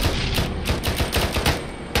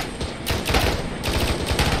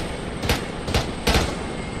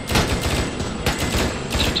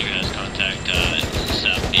 Two guys contact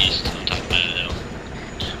southeast on top of the hill.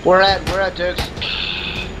 Where at, Dukes?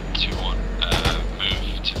 2-1.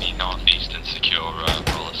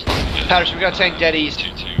 Patterson, we got a tank dead east.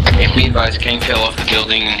 Be advised, King fell off the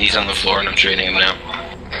building and he's on the floor and I'm treating him now.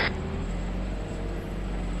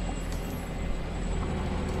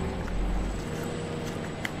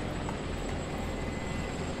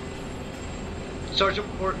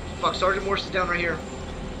 Sergeant Morse is down right here.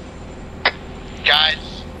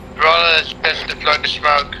 Guys, rollers, best deploy the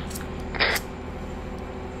smoke.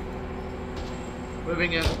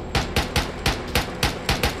 Moving in.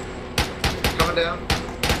 Coming down.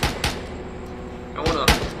 Going up.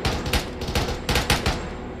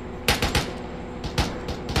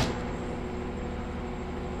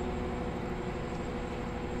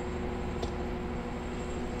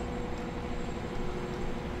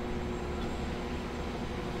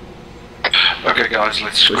 Okay guys,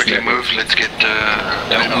 let's quickly move, let's get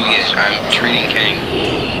I'm treating King.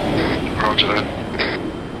 Roger that.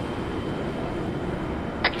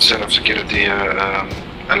 Set up security,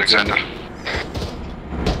 Alexander.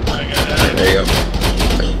 There you go.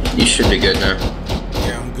 You should be good now.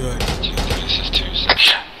 Yeah, I'm good.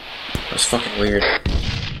 That's fucking weird.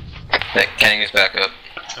 King is back up.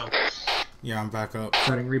 Yeah, I'm back up.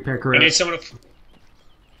 Starting repair I career. need someone to...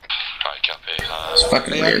 It's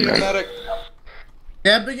fucking weird, man.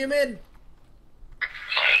 Yeah, bring him in.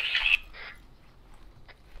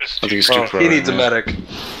 I think it's good for he needs a medic.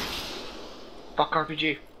 Fuck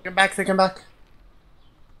RPG. Come back, come back.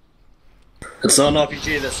 It's not an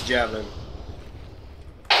RPG, that's a javelin.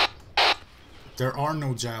 There are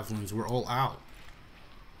no javelins. We're all out.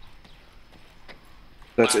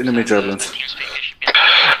 That's enemy javelins.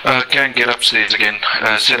 Can get upstairs again.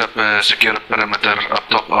 Set up a secure perimeter up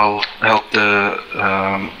top. I'll help the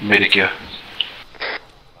medic here.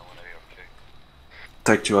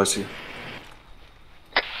 Take 2 IC.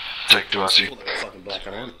 Take 2 IC. Fucking black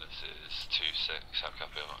on him. This is 2-6, I've got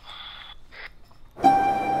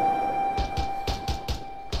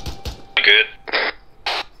Good.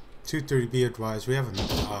 230, be advised. We have a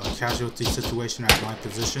casualty situation at my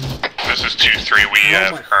position. This is 2-3. We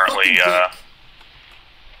have currently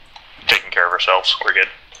taken care of ourselves. We're good.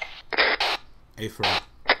 A-firm.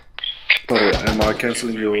 Sorry, am I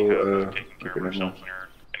cancelling your... okay, never mind.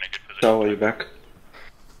 Sal, are you back?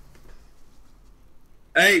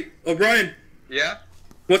 Hey, O'Brien. Yeah?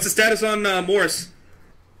 What's the status on Morris?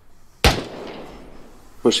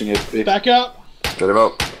 Pushing it. Back up. Get him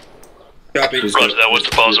out. Copy. Roger that. What's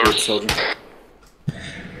the pause order?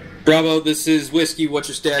 Bravo, this is Whiskey. What's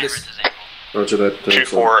your status? Roger that.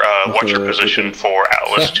 2-4, watch your position for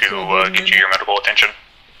Atlas to get you your medical attention.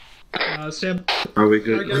 Sam. Are we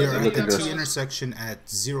good? We are at the T intersection at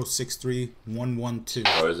 063112.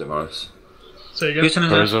 Where is it, Morris? So you guys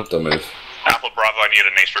Where is it? Don't move. Alpha Bravo, I need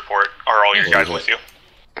a NACE report. Are all your guys with you?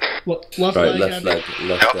 left Right, leg.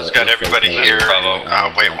 left. Alpha's got everybody here. Bravo.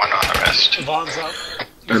 Wait, one on the rest. Vaughn's up.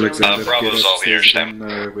 Alexander, Bravo's all here, Stem.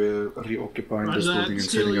 We're reoccupying this Roger that. building and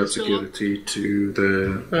Still setting up, out still up. security to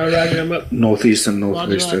the Ragging him up. northeast and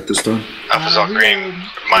northwest Roger at this time. Alpha's all green,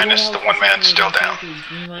 minus the one man still down.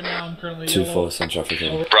 Right now, I'm currently 2-4, send traffic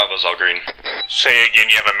in. Bravo's all green. Say again,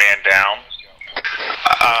 you have a man down.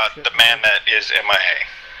 The man that is MIA.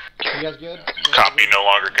 You guys good? Copy, no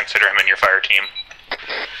longer consider him in your fire team.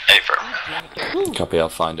 A-firm. Copy, I'll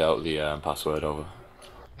find out the password over.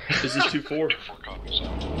 Is this 2-4?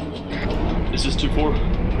 Is this 2-4?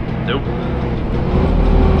 Nope.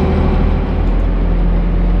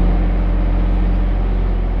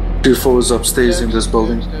 Two fours upstairs in this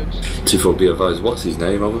building. 2-4, be advised. What's his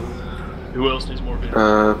name, over? Who else needs more?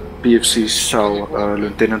 PFC Sal,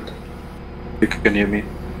 Lieutenant. You can hear me.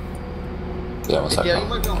 Yeah, one second. Yeah, you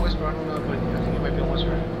might be on whisper. I don't know, but I think you might be on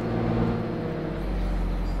whisper.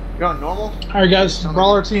 You're on normal? Alright, guys.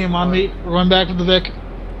 Brawler team on me. We're going back with the Vic.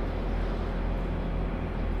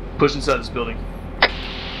 Push inside this building.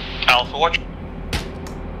 Alpha, watch.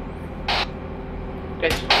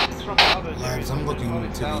 Lads, I'm looking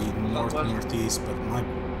to the northeast, but my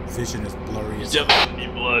vision is blurry as Definitely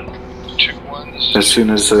need blood. 2-1. As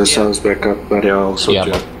soon as Sal's back up, but yeah, I'll sort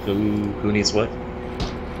you out. Who needs what?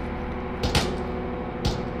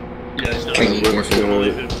 Yeah, he's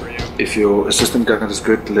If your assistant gunner is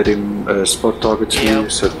good, let him spot targets for you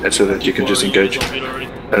so that you can just engage.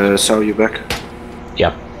 Sal, you back?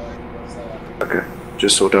 Yeah. Okay,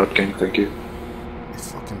 just sort out, King, thank you. I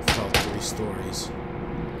fucking fell 3 stories.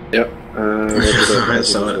 Yep. I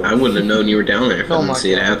saw it. I wouldn't have known you were down there if I didn't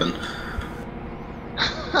see it happen.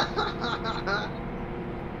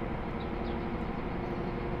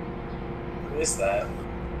 What is that?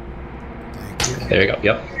 Thank you. There you go.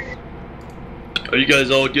 Yep. Are you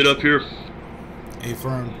guys all good up here?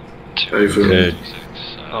 A-firm. Good.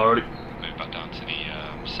 Alrighty. Move back down to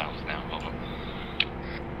the south now. Over.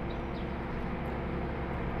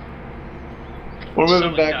 We're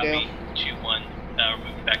moving back down. 2-1. We're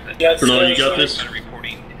moving back to Yes, Bernard, you got this?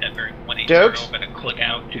 Reporting at very 180. Dokes? But a click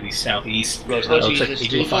out to the southeast. Oh, Jesus.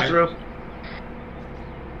 Eagle fire.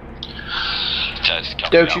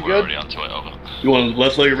 Dokes, you good? You want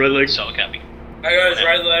left leg or right leg? Solid copy. I got his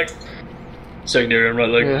right leg. Secondary on right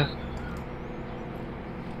leg. Yeah.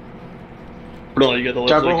 Bernard, you got the left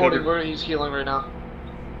John, leg we're holding. covered? He's healing right now.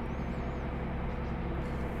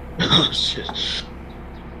 Oh shit.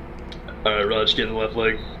 Alright, Raj, get in the left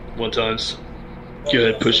leg. 1 times. Go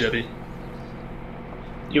ahead, push heavy.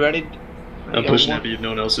 You ready? I'm pushing heavy if no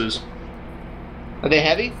one else is. Are they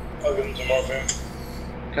heavy? I'll give him some morphine.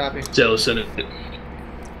 Copy. Dallas, send it.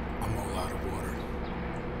 I'm all out of water.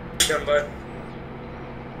 Stand by.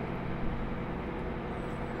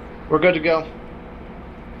 We're good to go.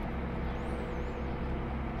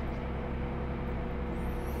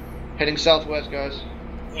 Heading southwest, guys.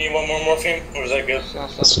 Need one more morphine, or is that good?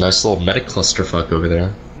 That's a nice little medic clusterfuck over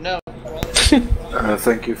there. No.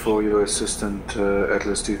 Thank you for your assistant,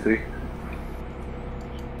 Atlas 2-3.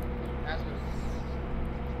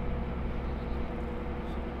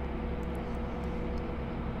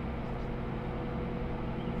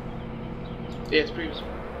 Yeah, it's previous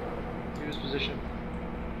position.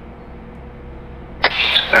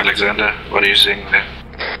 Alexander, what are you seeing there?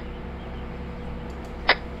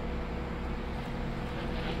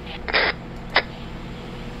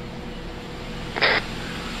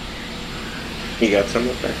 You got some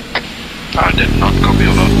up there? I did not copy a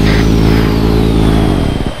lot.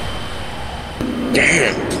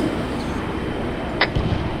 Damn!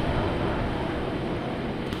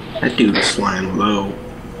 That dude is flying low.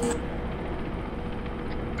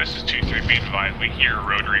 This is 2-3, be advised. We hear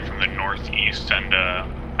rotary from the northeast and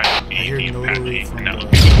I hear rotary from the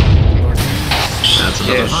northeast. That's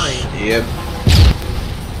another high. Yep.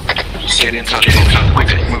 Get inside,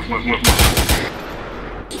 move.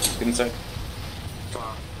 Get inside.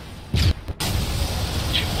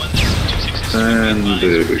 And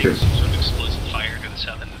there we go. Some sort of explosive fire to the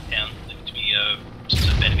south end of town. Looking to be some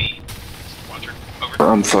sort of enemy watcher. Over.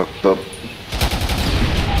 I'm fucked up.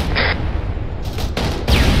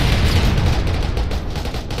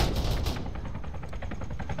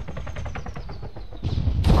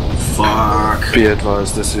 Fuck. Be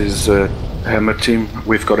advised, this is Hammer team.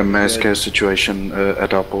 We've got a mass gas situation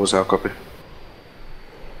at our pause. Our copy.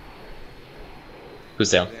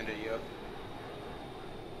 Who's down?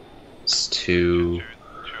 It's 2.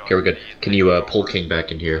 Okay, we're good. Can you pull King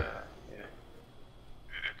back in here?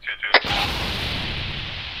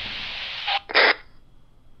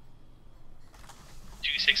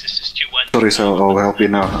 Sorry, so I'll help you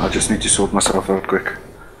now. I just need to sort myself out quick.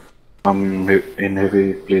 I'm in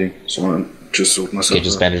heavy bleeding, so I'll just sort myself Okay,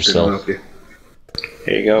 just out. bandage Then I'll yourself. help you.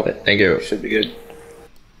 Here you go. Thank you. Should be good.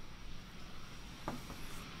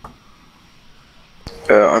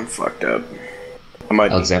 I'm fucked up. I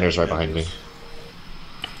might. Alexander's right behind me.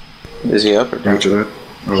 Is he up or down? Roger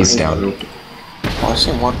that. He's down. Oh, I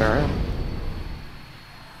see him walking around.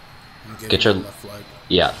 Get your...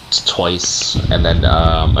 Yeah, it's twice, and then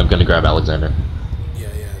I'm gonna grab Alexander. Yeah.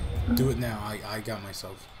 Do it now. I got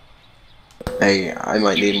myself. Hey, I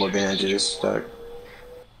might need more bandages, Doug.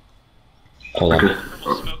 Hold on.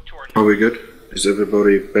 Are we good? Is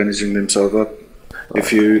everybody bandaging themselves up?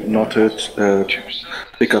 If you're not hurt,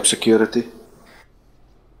 pick up security.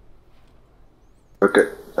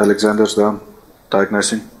 Okay, Alexander's down.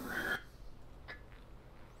 Diagnosing.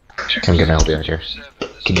 I'm gonna help you out here.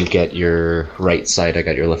 Can you get your right side? I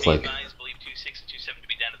got your left leg. Believe 26 and 27 to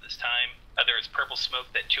be down at this time. There is purple smoke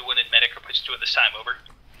that 2-1 and medic are pushed to at this time. Over.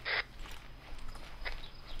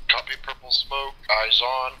 Copy purple smoke, eyes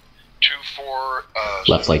on. 2-4,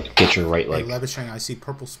 Left leg. Get your right Hey, leg. Levishang, I see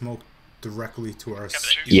purple smoke directly to our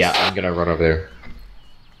east. Yeah, I'm gonna run over there.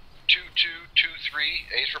 2-2-2-3,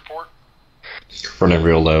 A's report. Running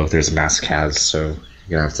real low. There's a mass Kaz, so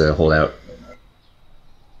you're gonna have to hold out.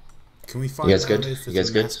 Can we find You guys out good? if You guys it's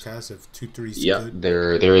a good? mass cast if 2-3's Yeah, good?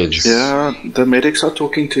 there is. Yeah, the medics are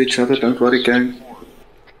talking to each other. Don't worry, gang.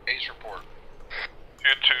 A's report.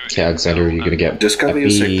 Okay, Alexander, you're gonna get Just cover your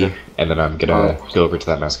FB, sector. and then I'm gonna go over to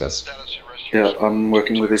that mass Kaz. Yeah, I'm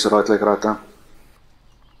working with his right leg right now.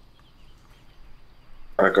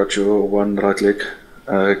 I got your one right leg.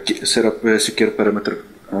 Set up a secure perimeter.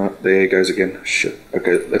 There he goes again. Shit.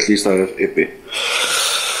 Okay, at least I have FB.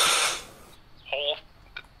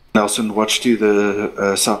 Nelson, watch to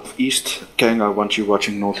the southeast. Kang, I want you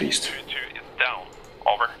watching northeast. 2-2 is down.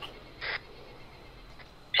 Over.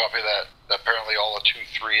 Copy that. Apparently all of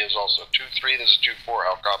 2-3 is also. 2-3, this is 2-4,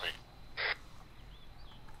 out copy.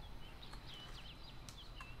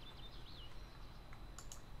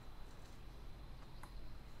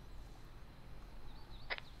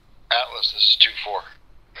 this is 2-4.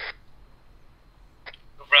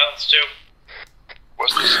 Rounds 2.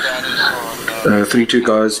 What's the status on... 3-2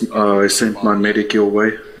 guys, I sent my medic your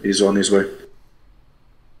way. He's on his way. Unknown,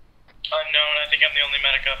 I think I'm the only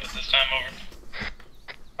medic up at this time, over.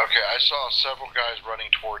 Okay, I saw several guys running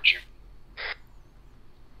towards you.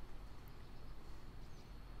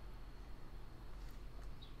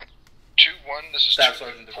 This is Staff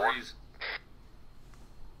Sergeant DeVries.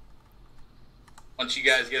 Once you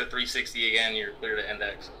guys get a 360 again, you're clear to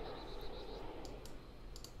index.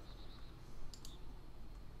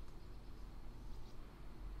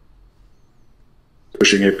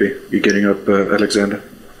 Pushing AP. You're getting up, Alexander.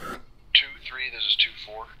 2-3, this is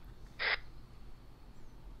 2-4.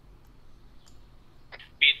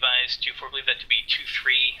 Be advised, 2-4, believe that to be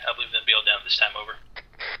 2-3. I believe them bailed down this time, over.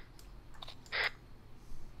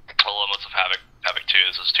 Limits of Havoc 2,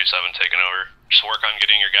 this is 2-7 taking over. Just work on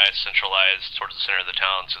getting your guys centralized towards the center of the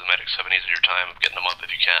town so the medics have an easier time of getting them up if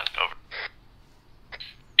you can. Over.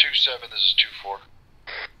 2-7, this is 2-4.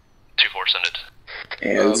 2-4, send it.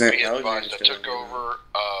 Be advised, I took over.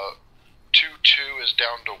 2-2 is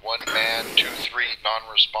down to 1 man, 2-3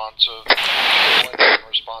 non-responsive, 1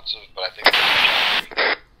 non-responsive, but I think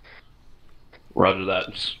that's Roger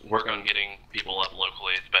that. Just work on getting people up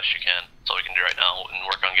locally as best you can. That's all we can do right now, and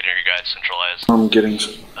work on getting your guys centralized. I'm getting...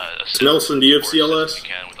 Nelson, do you have CLS? You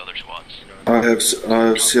can with other squads. I have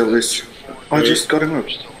CLS. I just got him up.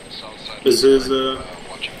 This is,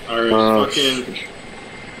 alright, fucking...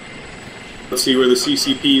 Let's see where the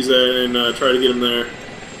CCP's at and try to get him there.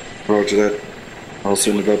 Roger that. I'll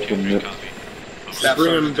send it up and... Just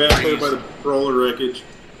bring him back there by the brawler wreckage.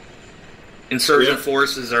 Insurgent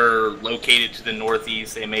forces are located to the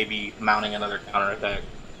northeast. They may be mounting another counterattack.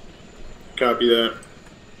 Copy that.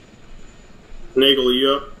 Nagel, are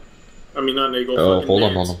you up? I mean, not Nagel. Oh, hold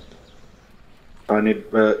on. I need,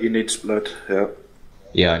 you need split, yeah.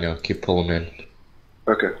 Yeah, I know. Keep pulling in.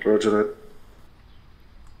 Okay, roger that.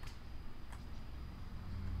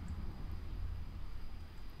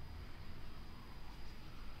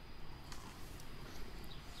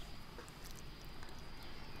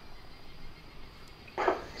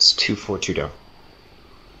 It's 2-4-2 down.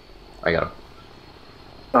 I got him.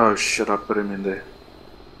 Oh shit, I put him in there.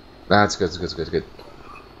 That's good.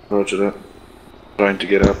 Roger that. Trying to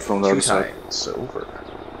get up from the other side. It's over.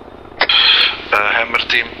 Hammer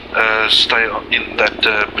team, stay in that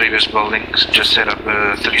previous building. Just set up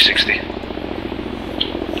 360.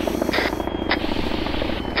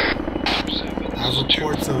 I have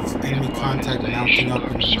reports of enemy contact mounting up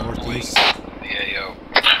in the northeast. Yeah,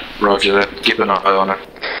 Roger that. Keep an eye on it.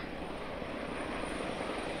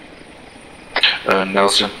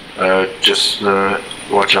 Nelson, just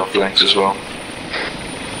watch our flanks as well.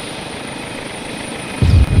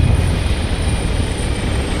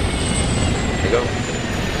 Here you go.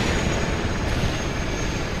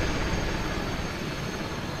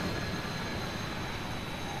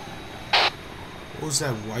 What was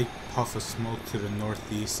that white puff of smoke to the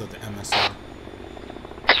northeast of the MSR?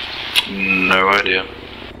 No idea.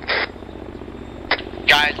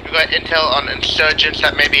 Guys, we got intel on insurgents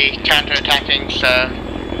that may be counterattacking, so...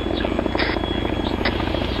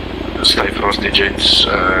 Stay fast, agents.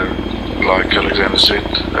 Like Alexander said,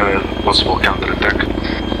 possible counterattack.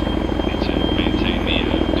 Maintain the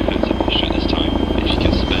defensive posture at this time. If you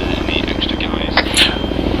can spare any extra guys.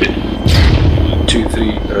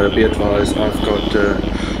 2-3, be advised, I've got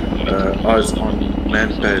eyes on man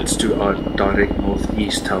pads to our direct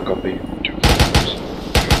northeast. How copy?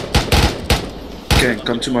 Okay,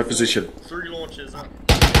 come to my position. 3 launches up.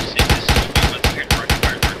 Is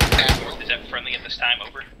that friendly at this time,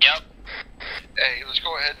 over? Yep. Hey, let's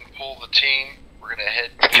go ahead and pull the team. We're gonna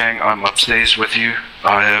head... Kang, I'm upstairs with you.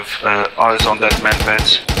 I have eyes on that man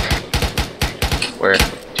pads. Where?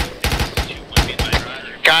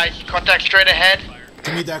 Guys, contact straight ahead.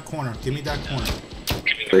 Give me that corner. Take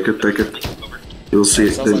it. You'll see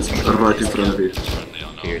it then, right in front of you.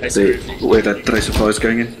 See where that tracer fire is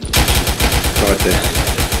going in? Right there.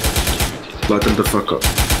 Light him the fuck up.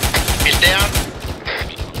 He's down.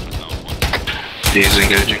 He's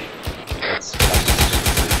engaging.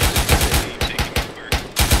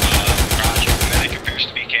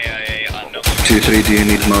 2-3, do you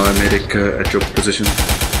need my medic at your position?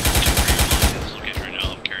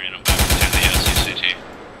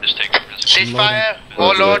 Ceasefire,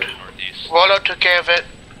 Warlord. Warlord took care of it.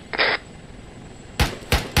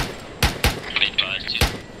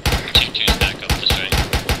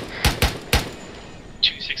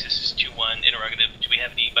 Interrogative, do we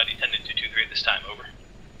have anybody tended to 2-3 at this time, over?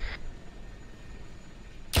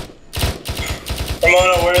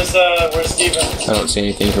 Ramona, where's Steven? I don't see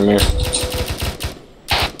anything from here.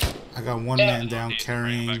 I got one man down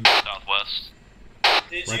carrying southwest.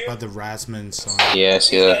 right by the Rasman sign. Yeah, I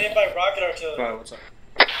see Got that. hit by rocket artillery. What's up?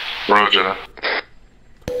 Roger that.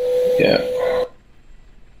 Yeah.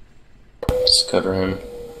 Let's cover him.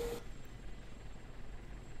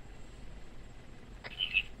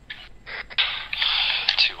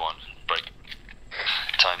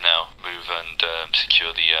 Time now. Move and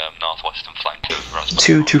secure the northwestern flank of Rasman.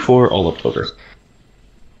 224, all up over.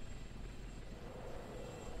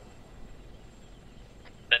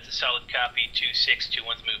 That's a solid copy.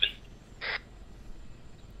 2621's moving.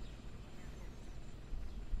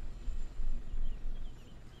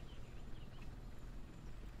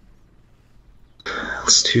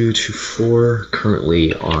 It's 224,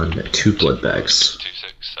 currently on 2 blood bags.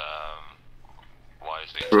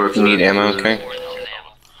 26, You need ammo, okay?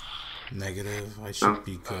 Negative. I should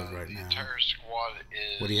be good right now.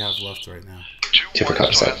 What do you have left right now? Different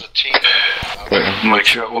concept. Make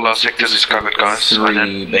sure all our sectors is covered, guys. I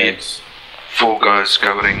don't need bags. 4 guys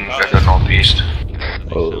covering at the northeast.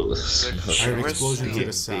 Oh, I heard explosion to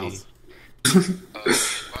the south.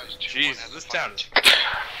 Jesus, this town is...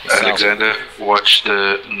 Alexander, watch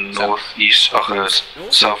the northeast,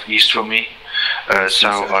 southeast for me.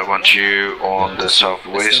 Sal, I want you on the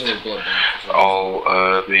southwest.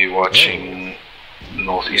 I'll be watching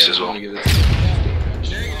northeast as well. Give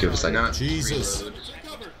us a second. Jesus. We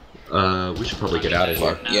should probably get out of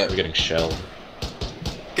here. Yeah. We're getting shelled.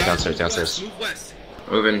 Downstairs, downstairs.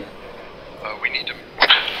 Moving. We need to.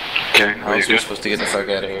 Okay, How else are we supposed to get the fuck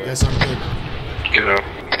out of here? Yes, I'm good. Get out.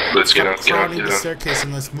 Let's get out, get out, Crowding get the out. staircase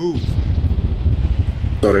and let's move.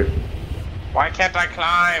 Sorry. Why can't I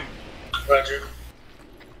climb? Roger.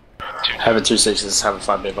 Having 2-6s, having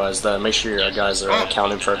 5 big buys. Make sure your guys are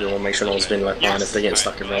accounting for everyone. Make sure no one's being left behind. If they're getting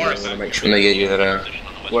stuck in rubber, I'm gonna make sure Can they get you that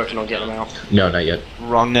working on getting them out. No, not yet.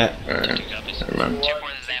 Wrong net. Alright. Never mind.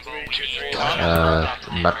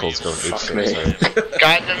 Medical's going Fuck 8-6. me. Sorry.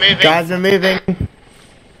 Guys are moving. Guys are moving.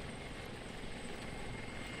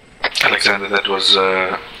 Alexander, that was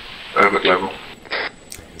overglobal.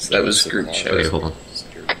 So that was group chat. Okay, hold on.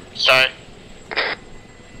 Sorry.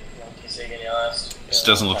 This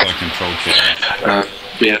doesn't look like control kit.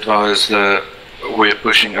 Be advised, we're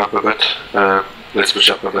pushing up a bit. Let's push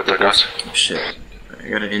up a bit, guys. Shit. I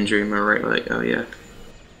got an injury in my right leg. Oh, yeah.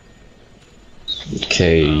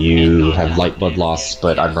 Okay, you have light blood loss,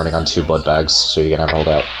 but I'm running on 2 blood bags, so you're gonna have to hold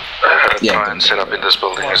out. Try and set up in this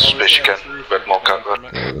building as best you can, but more cover.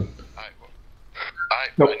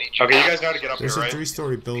 Nope. Okay, you guys know how to get up There's here, a right?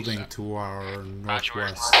 3-story building to our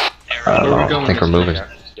northwest. I think we're moving.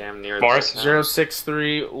 Damn near. Morris?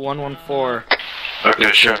 063114.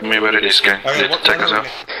 Okay, show me where it is, gang. Okay, Let's take us out.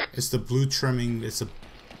 It's the blue trimming. It's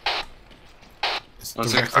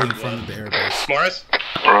directly in front of the airbase. Morris?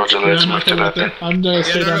 Roger, let's move to that then. Yeah,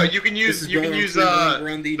 no, you can use the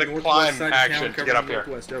climb action to get up here.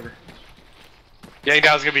 Getting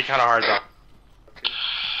down is gonna be kind of hard though.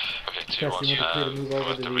 Okay, 2-1. Move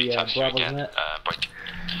over to the Bravo's net. Break.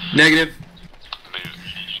 Negative.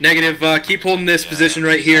 Negative. Keep holding this position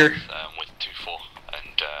right here. With 2-4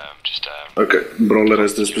 and just Okay, Brawler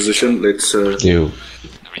has this position. Let's do.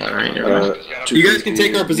 Alright, you guys can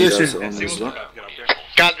take our position.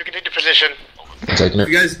 Guys, we can take the position. Taking it.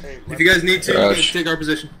 If you guys need to, you can take our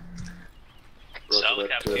position.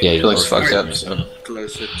 Yeah, He looks fucked up, so.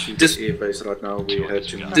 Closer to the airbase right now. We had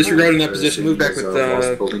to Disregarding that position, move back with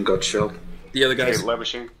last building got shelled. the other guys. Hey, lead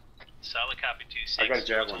machine. Solid copy 2-6. I got a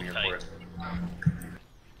javelin here for you.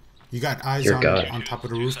 You got eyes Dear on God. on top of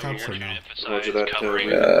the rooftops or no? Roger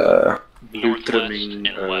that. Blue trimming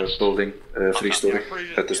building, 3-story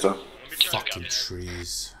at this time. Fucking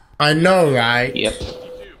trees. I know, right? Yep.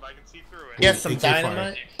 You have some AK fire.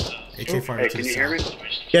 dynamite? AK fire to the south.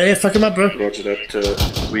 Yeah, fuck him up, bro. Roger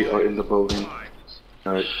that. We are in the building.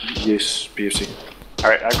 Yes, PFC.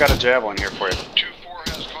 Alright, I've got a javelin here for you.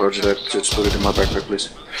 Roger that. Just put it in my backpack, please.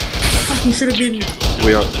 You should have been.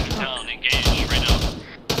 We are.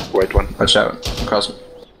 Wait one. Watch out. Cross him.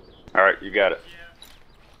 Alright, you got it.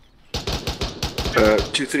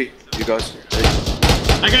 2-3. You guys.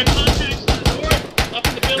 I got contacts up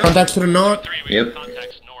in the building. Contacts to the north. Yep.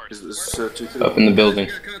 Is this 2-3? Up in the building.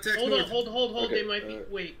 Hold on, hold. Okay. They might be.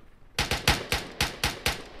 Wait.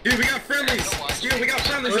 Dude, we got friendlies. Dude, we got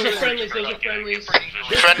friendlies. Those are friendlies. Friendlies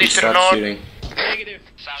to the Stop north. shooting. Negative.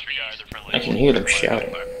 I can hear them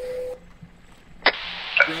shouting.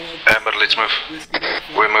 Amber, let's move.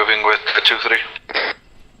 We're moving with the 2-3.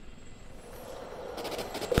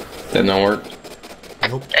 That don't work.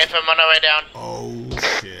 Nope. FM on our way down. Oh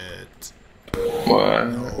shit. What?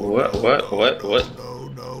 What?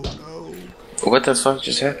 What the fuck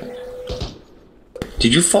just happened?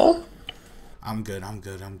 Did you fall? I'm good. Hammer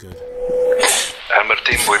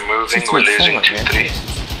team, we're moving. We're losing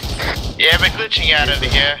 2-3. Yeah, we're glitching out over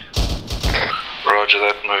here. Roger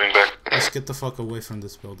that. Moving back. Let's get the fuck away from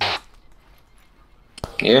this building.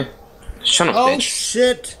 Yeah. Shut up, bitch.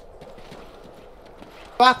 Shit.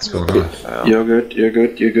 What's going on? You're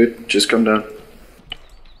good. Just come down.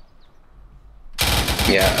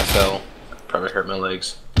 Yeah, I fell. Probably hurt my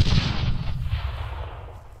legs.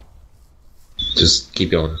 Just keep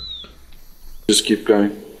going. Just keep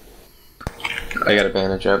going. I got a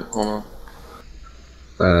bandage up. Hold on.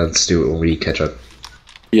 Let's do it when we catch up.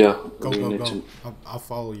 Yeah. Go. I'll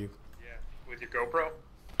follow you. Yeah, with your GoPro.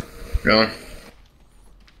 Going.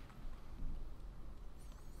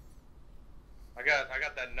 I got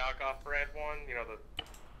that knockoff red one. You know the.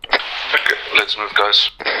 Okay, let's move, guys.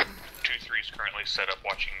 2-3 is currently set up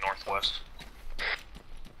watching northwest.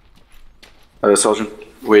 Sergeant,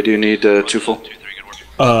 where do you need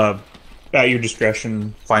 2-4? At your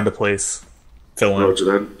discretion, find a place, fill in. Roger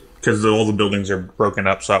that. Because all the buildings are broken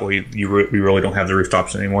up, so that way we really don't have the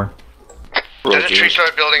rooftops anymore. There's a two-story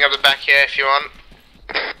building up the back here if you want.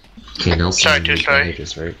 Okay, Nelson, Sorry, you need two-story.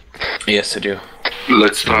 bandages, right? Yes, I do.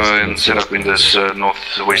 Let's try and set up in this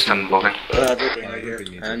northwestern building.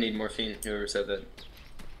 I need morphine. Whoever said that.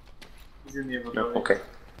 No, okay.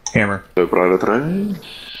 Hammer. So private eye.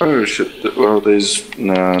 Oh shit. Well, there's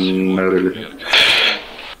no really.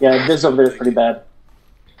 Yeah, this over there is pretty bad.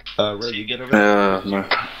 Ray, you get over there?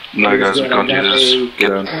 No guys, we can't do this. Get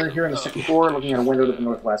down. We're here on the second floor, looking at a window to the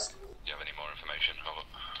northwest. Do you have any more information? Over.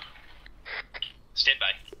 Stand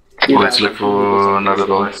by. Let's look for another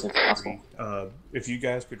building. If you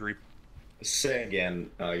guys could Say again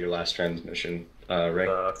your last transmission, Ray.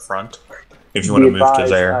 front. If you want to move to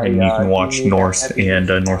there, and you can watch north and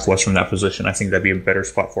northwest from that position, I think that'd be a better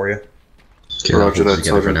spot for you. Okay, Roger that,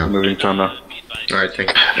 together for Sergeant. now. Moving time now. Alright, thank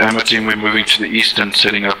you. Hammer team, we're moving to the east and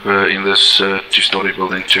setting up in this two-story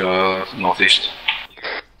building to our northeast.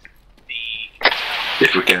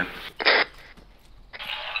 If we can.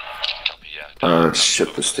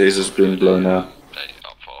 Shit, the stairs has been blown out.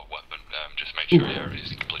 Just make sure your area is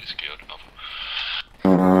completely secured.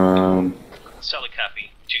 Solid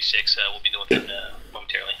copy. 2-6. We'll be doing it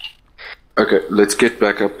momentarily. Okay, let's get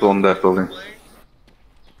back up on that building.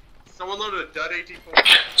 Someone loaded a dud AT-4.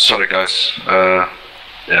 Sorry guys,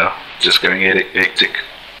 yeah, just getting hectic.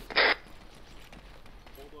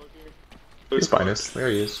 He's behind us. There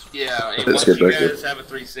he is. Yeah, and Let's once get you back guys here. have a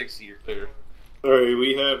 360, you're clear. Alright,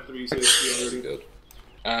 we have 360 already. Good.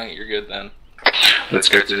 You're good then. Let's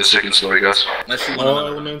go to the second story, guys. All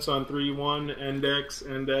elements on 3-1, index.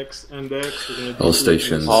 We're gonna do All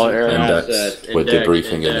stations, index, with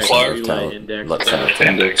debriefing in the center of town. Let center of town.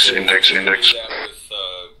 Index. With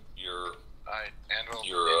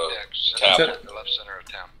your tablet. The left center of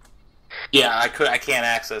town. Yeah, I can't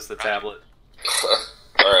access the tablet.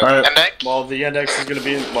 Alright. Index? Well, the index is gonna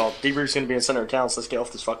be debrief's gonna be in center of town, so let's get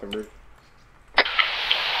off this fucking roof.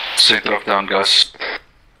 Center of town, guys.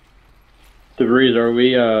 DeVries, are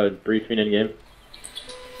we briefing in game?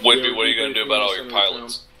 Whitby, what are you going to do about all your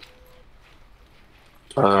pilots?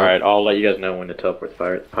 Alright, I'll let you guys know when to top with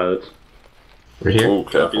pilots. We're here. Oh,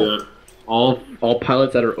 careful. All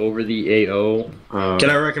pilots that are over the AO.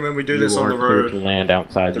 Can I recommend we do this on the road? To land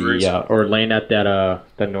outside the or land at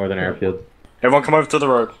that northern airfield. Everyone, come over to the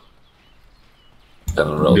road.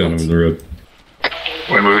 Down the road. Down the road.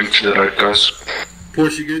 We're moving to the right, guys.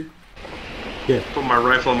 Porsche, you good? Yeah. Put my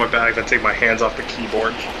rifle in my bag, then take my hands off the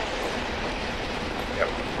keyboard. Yep.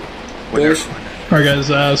 Alright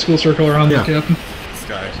guys, school circle around the captain.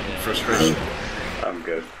 Sky, frustration. I'm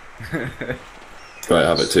good. Right,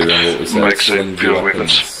 have it too, then what we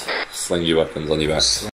said. Sling your weapons on your back.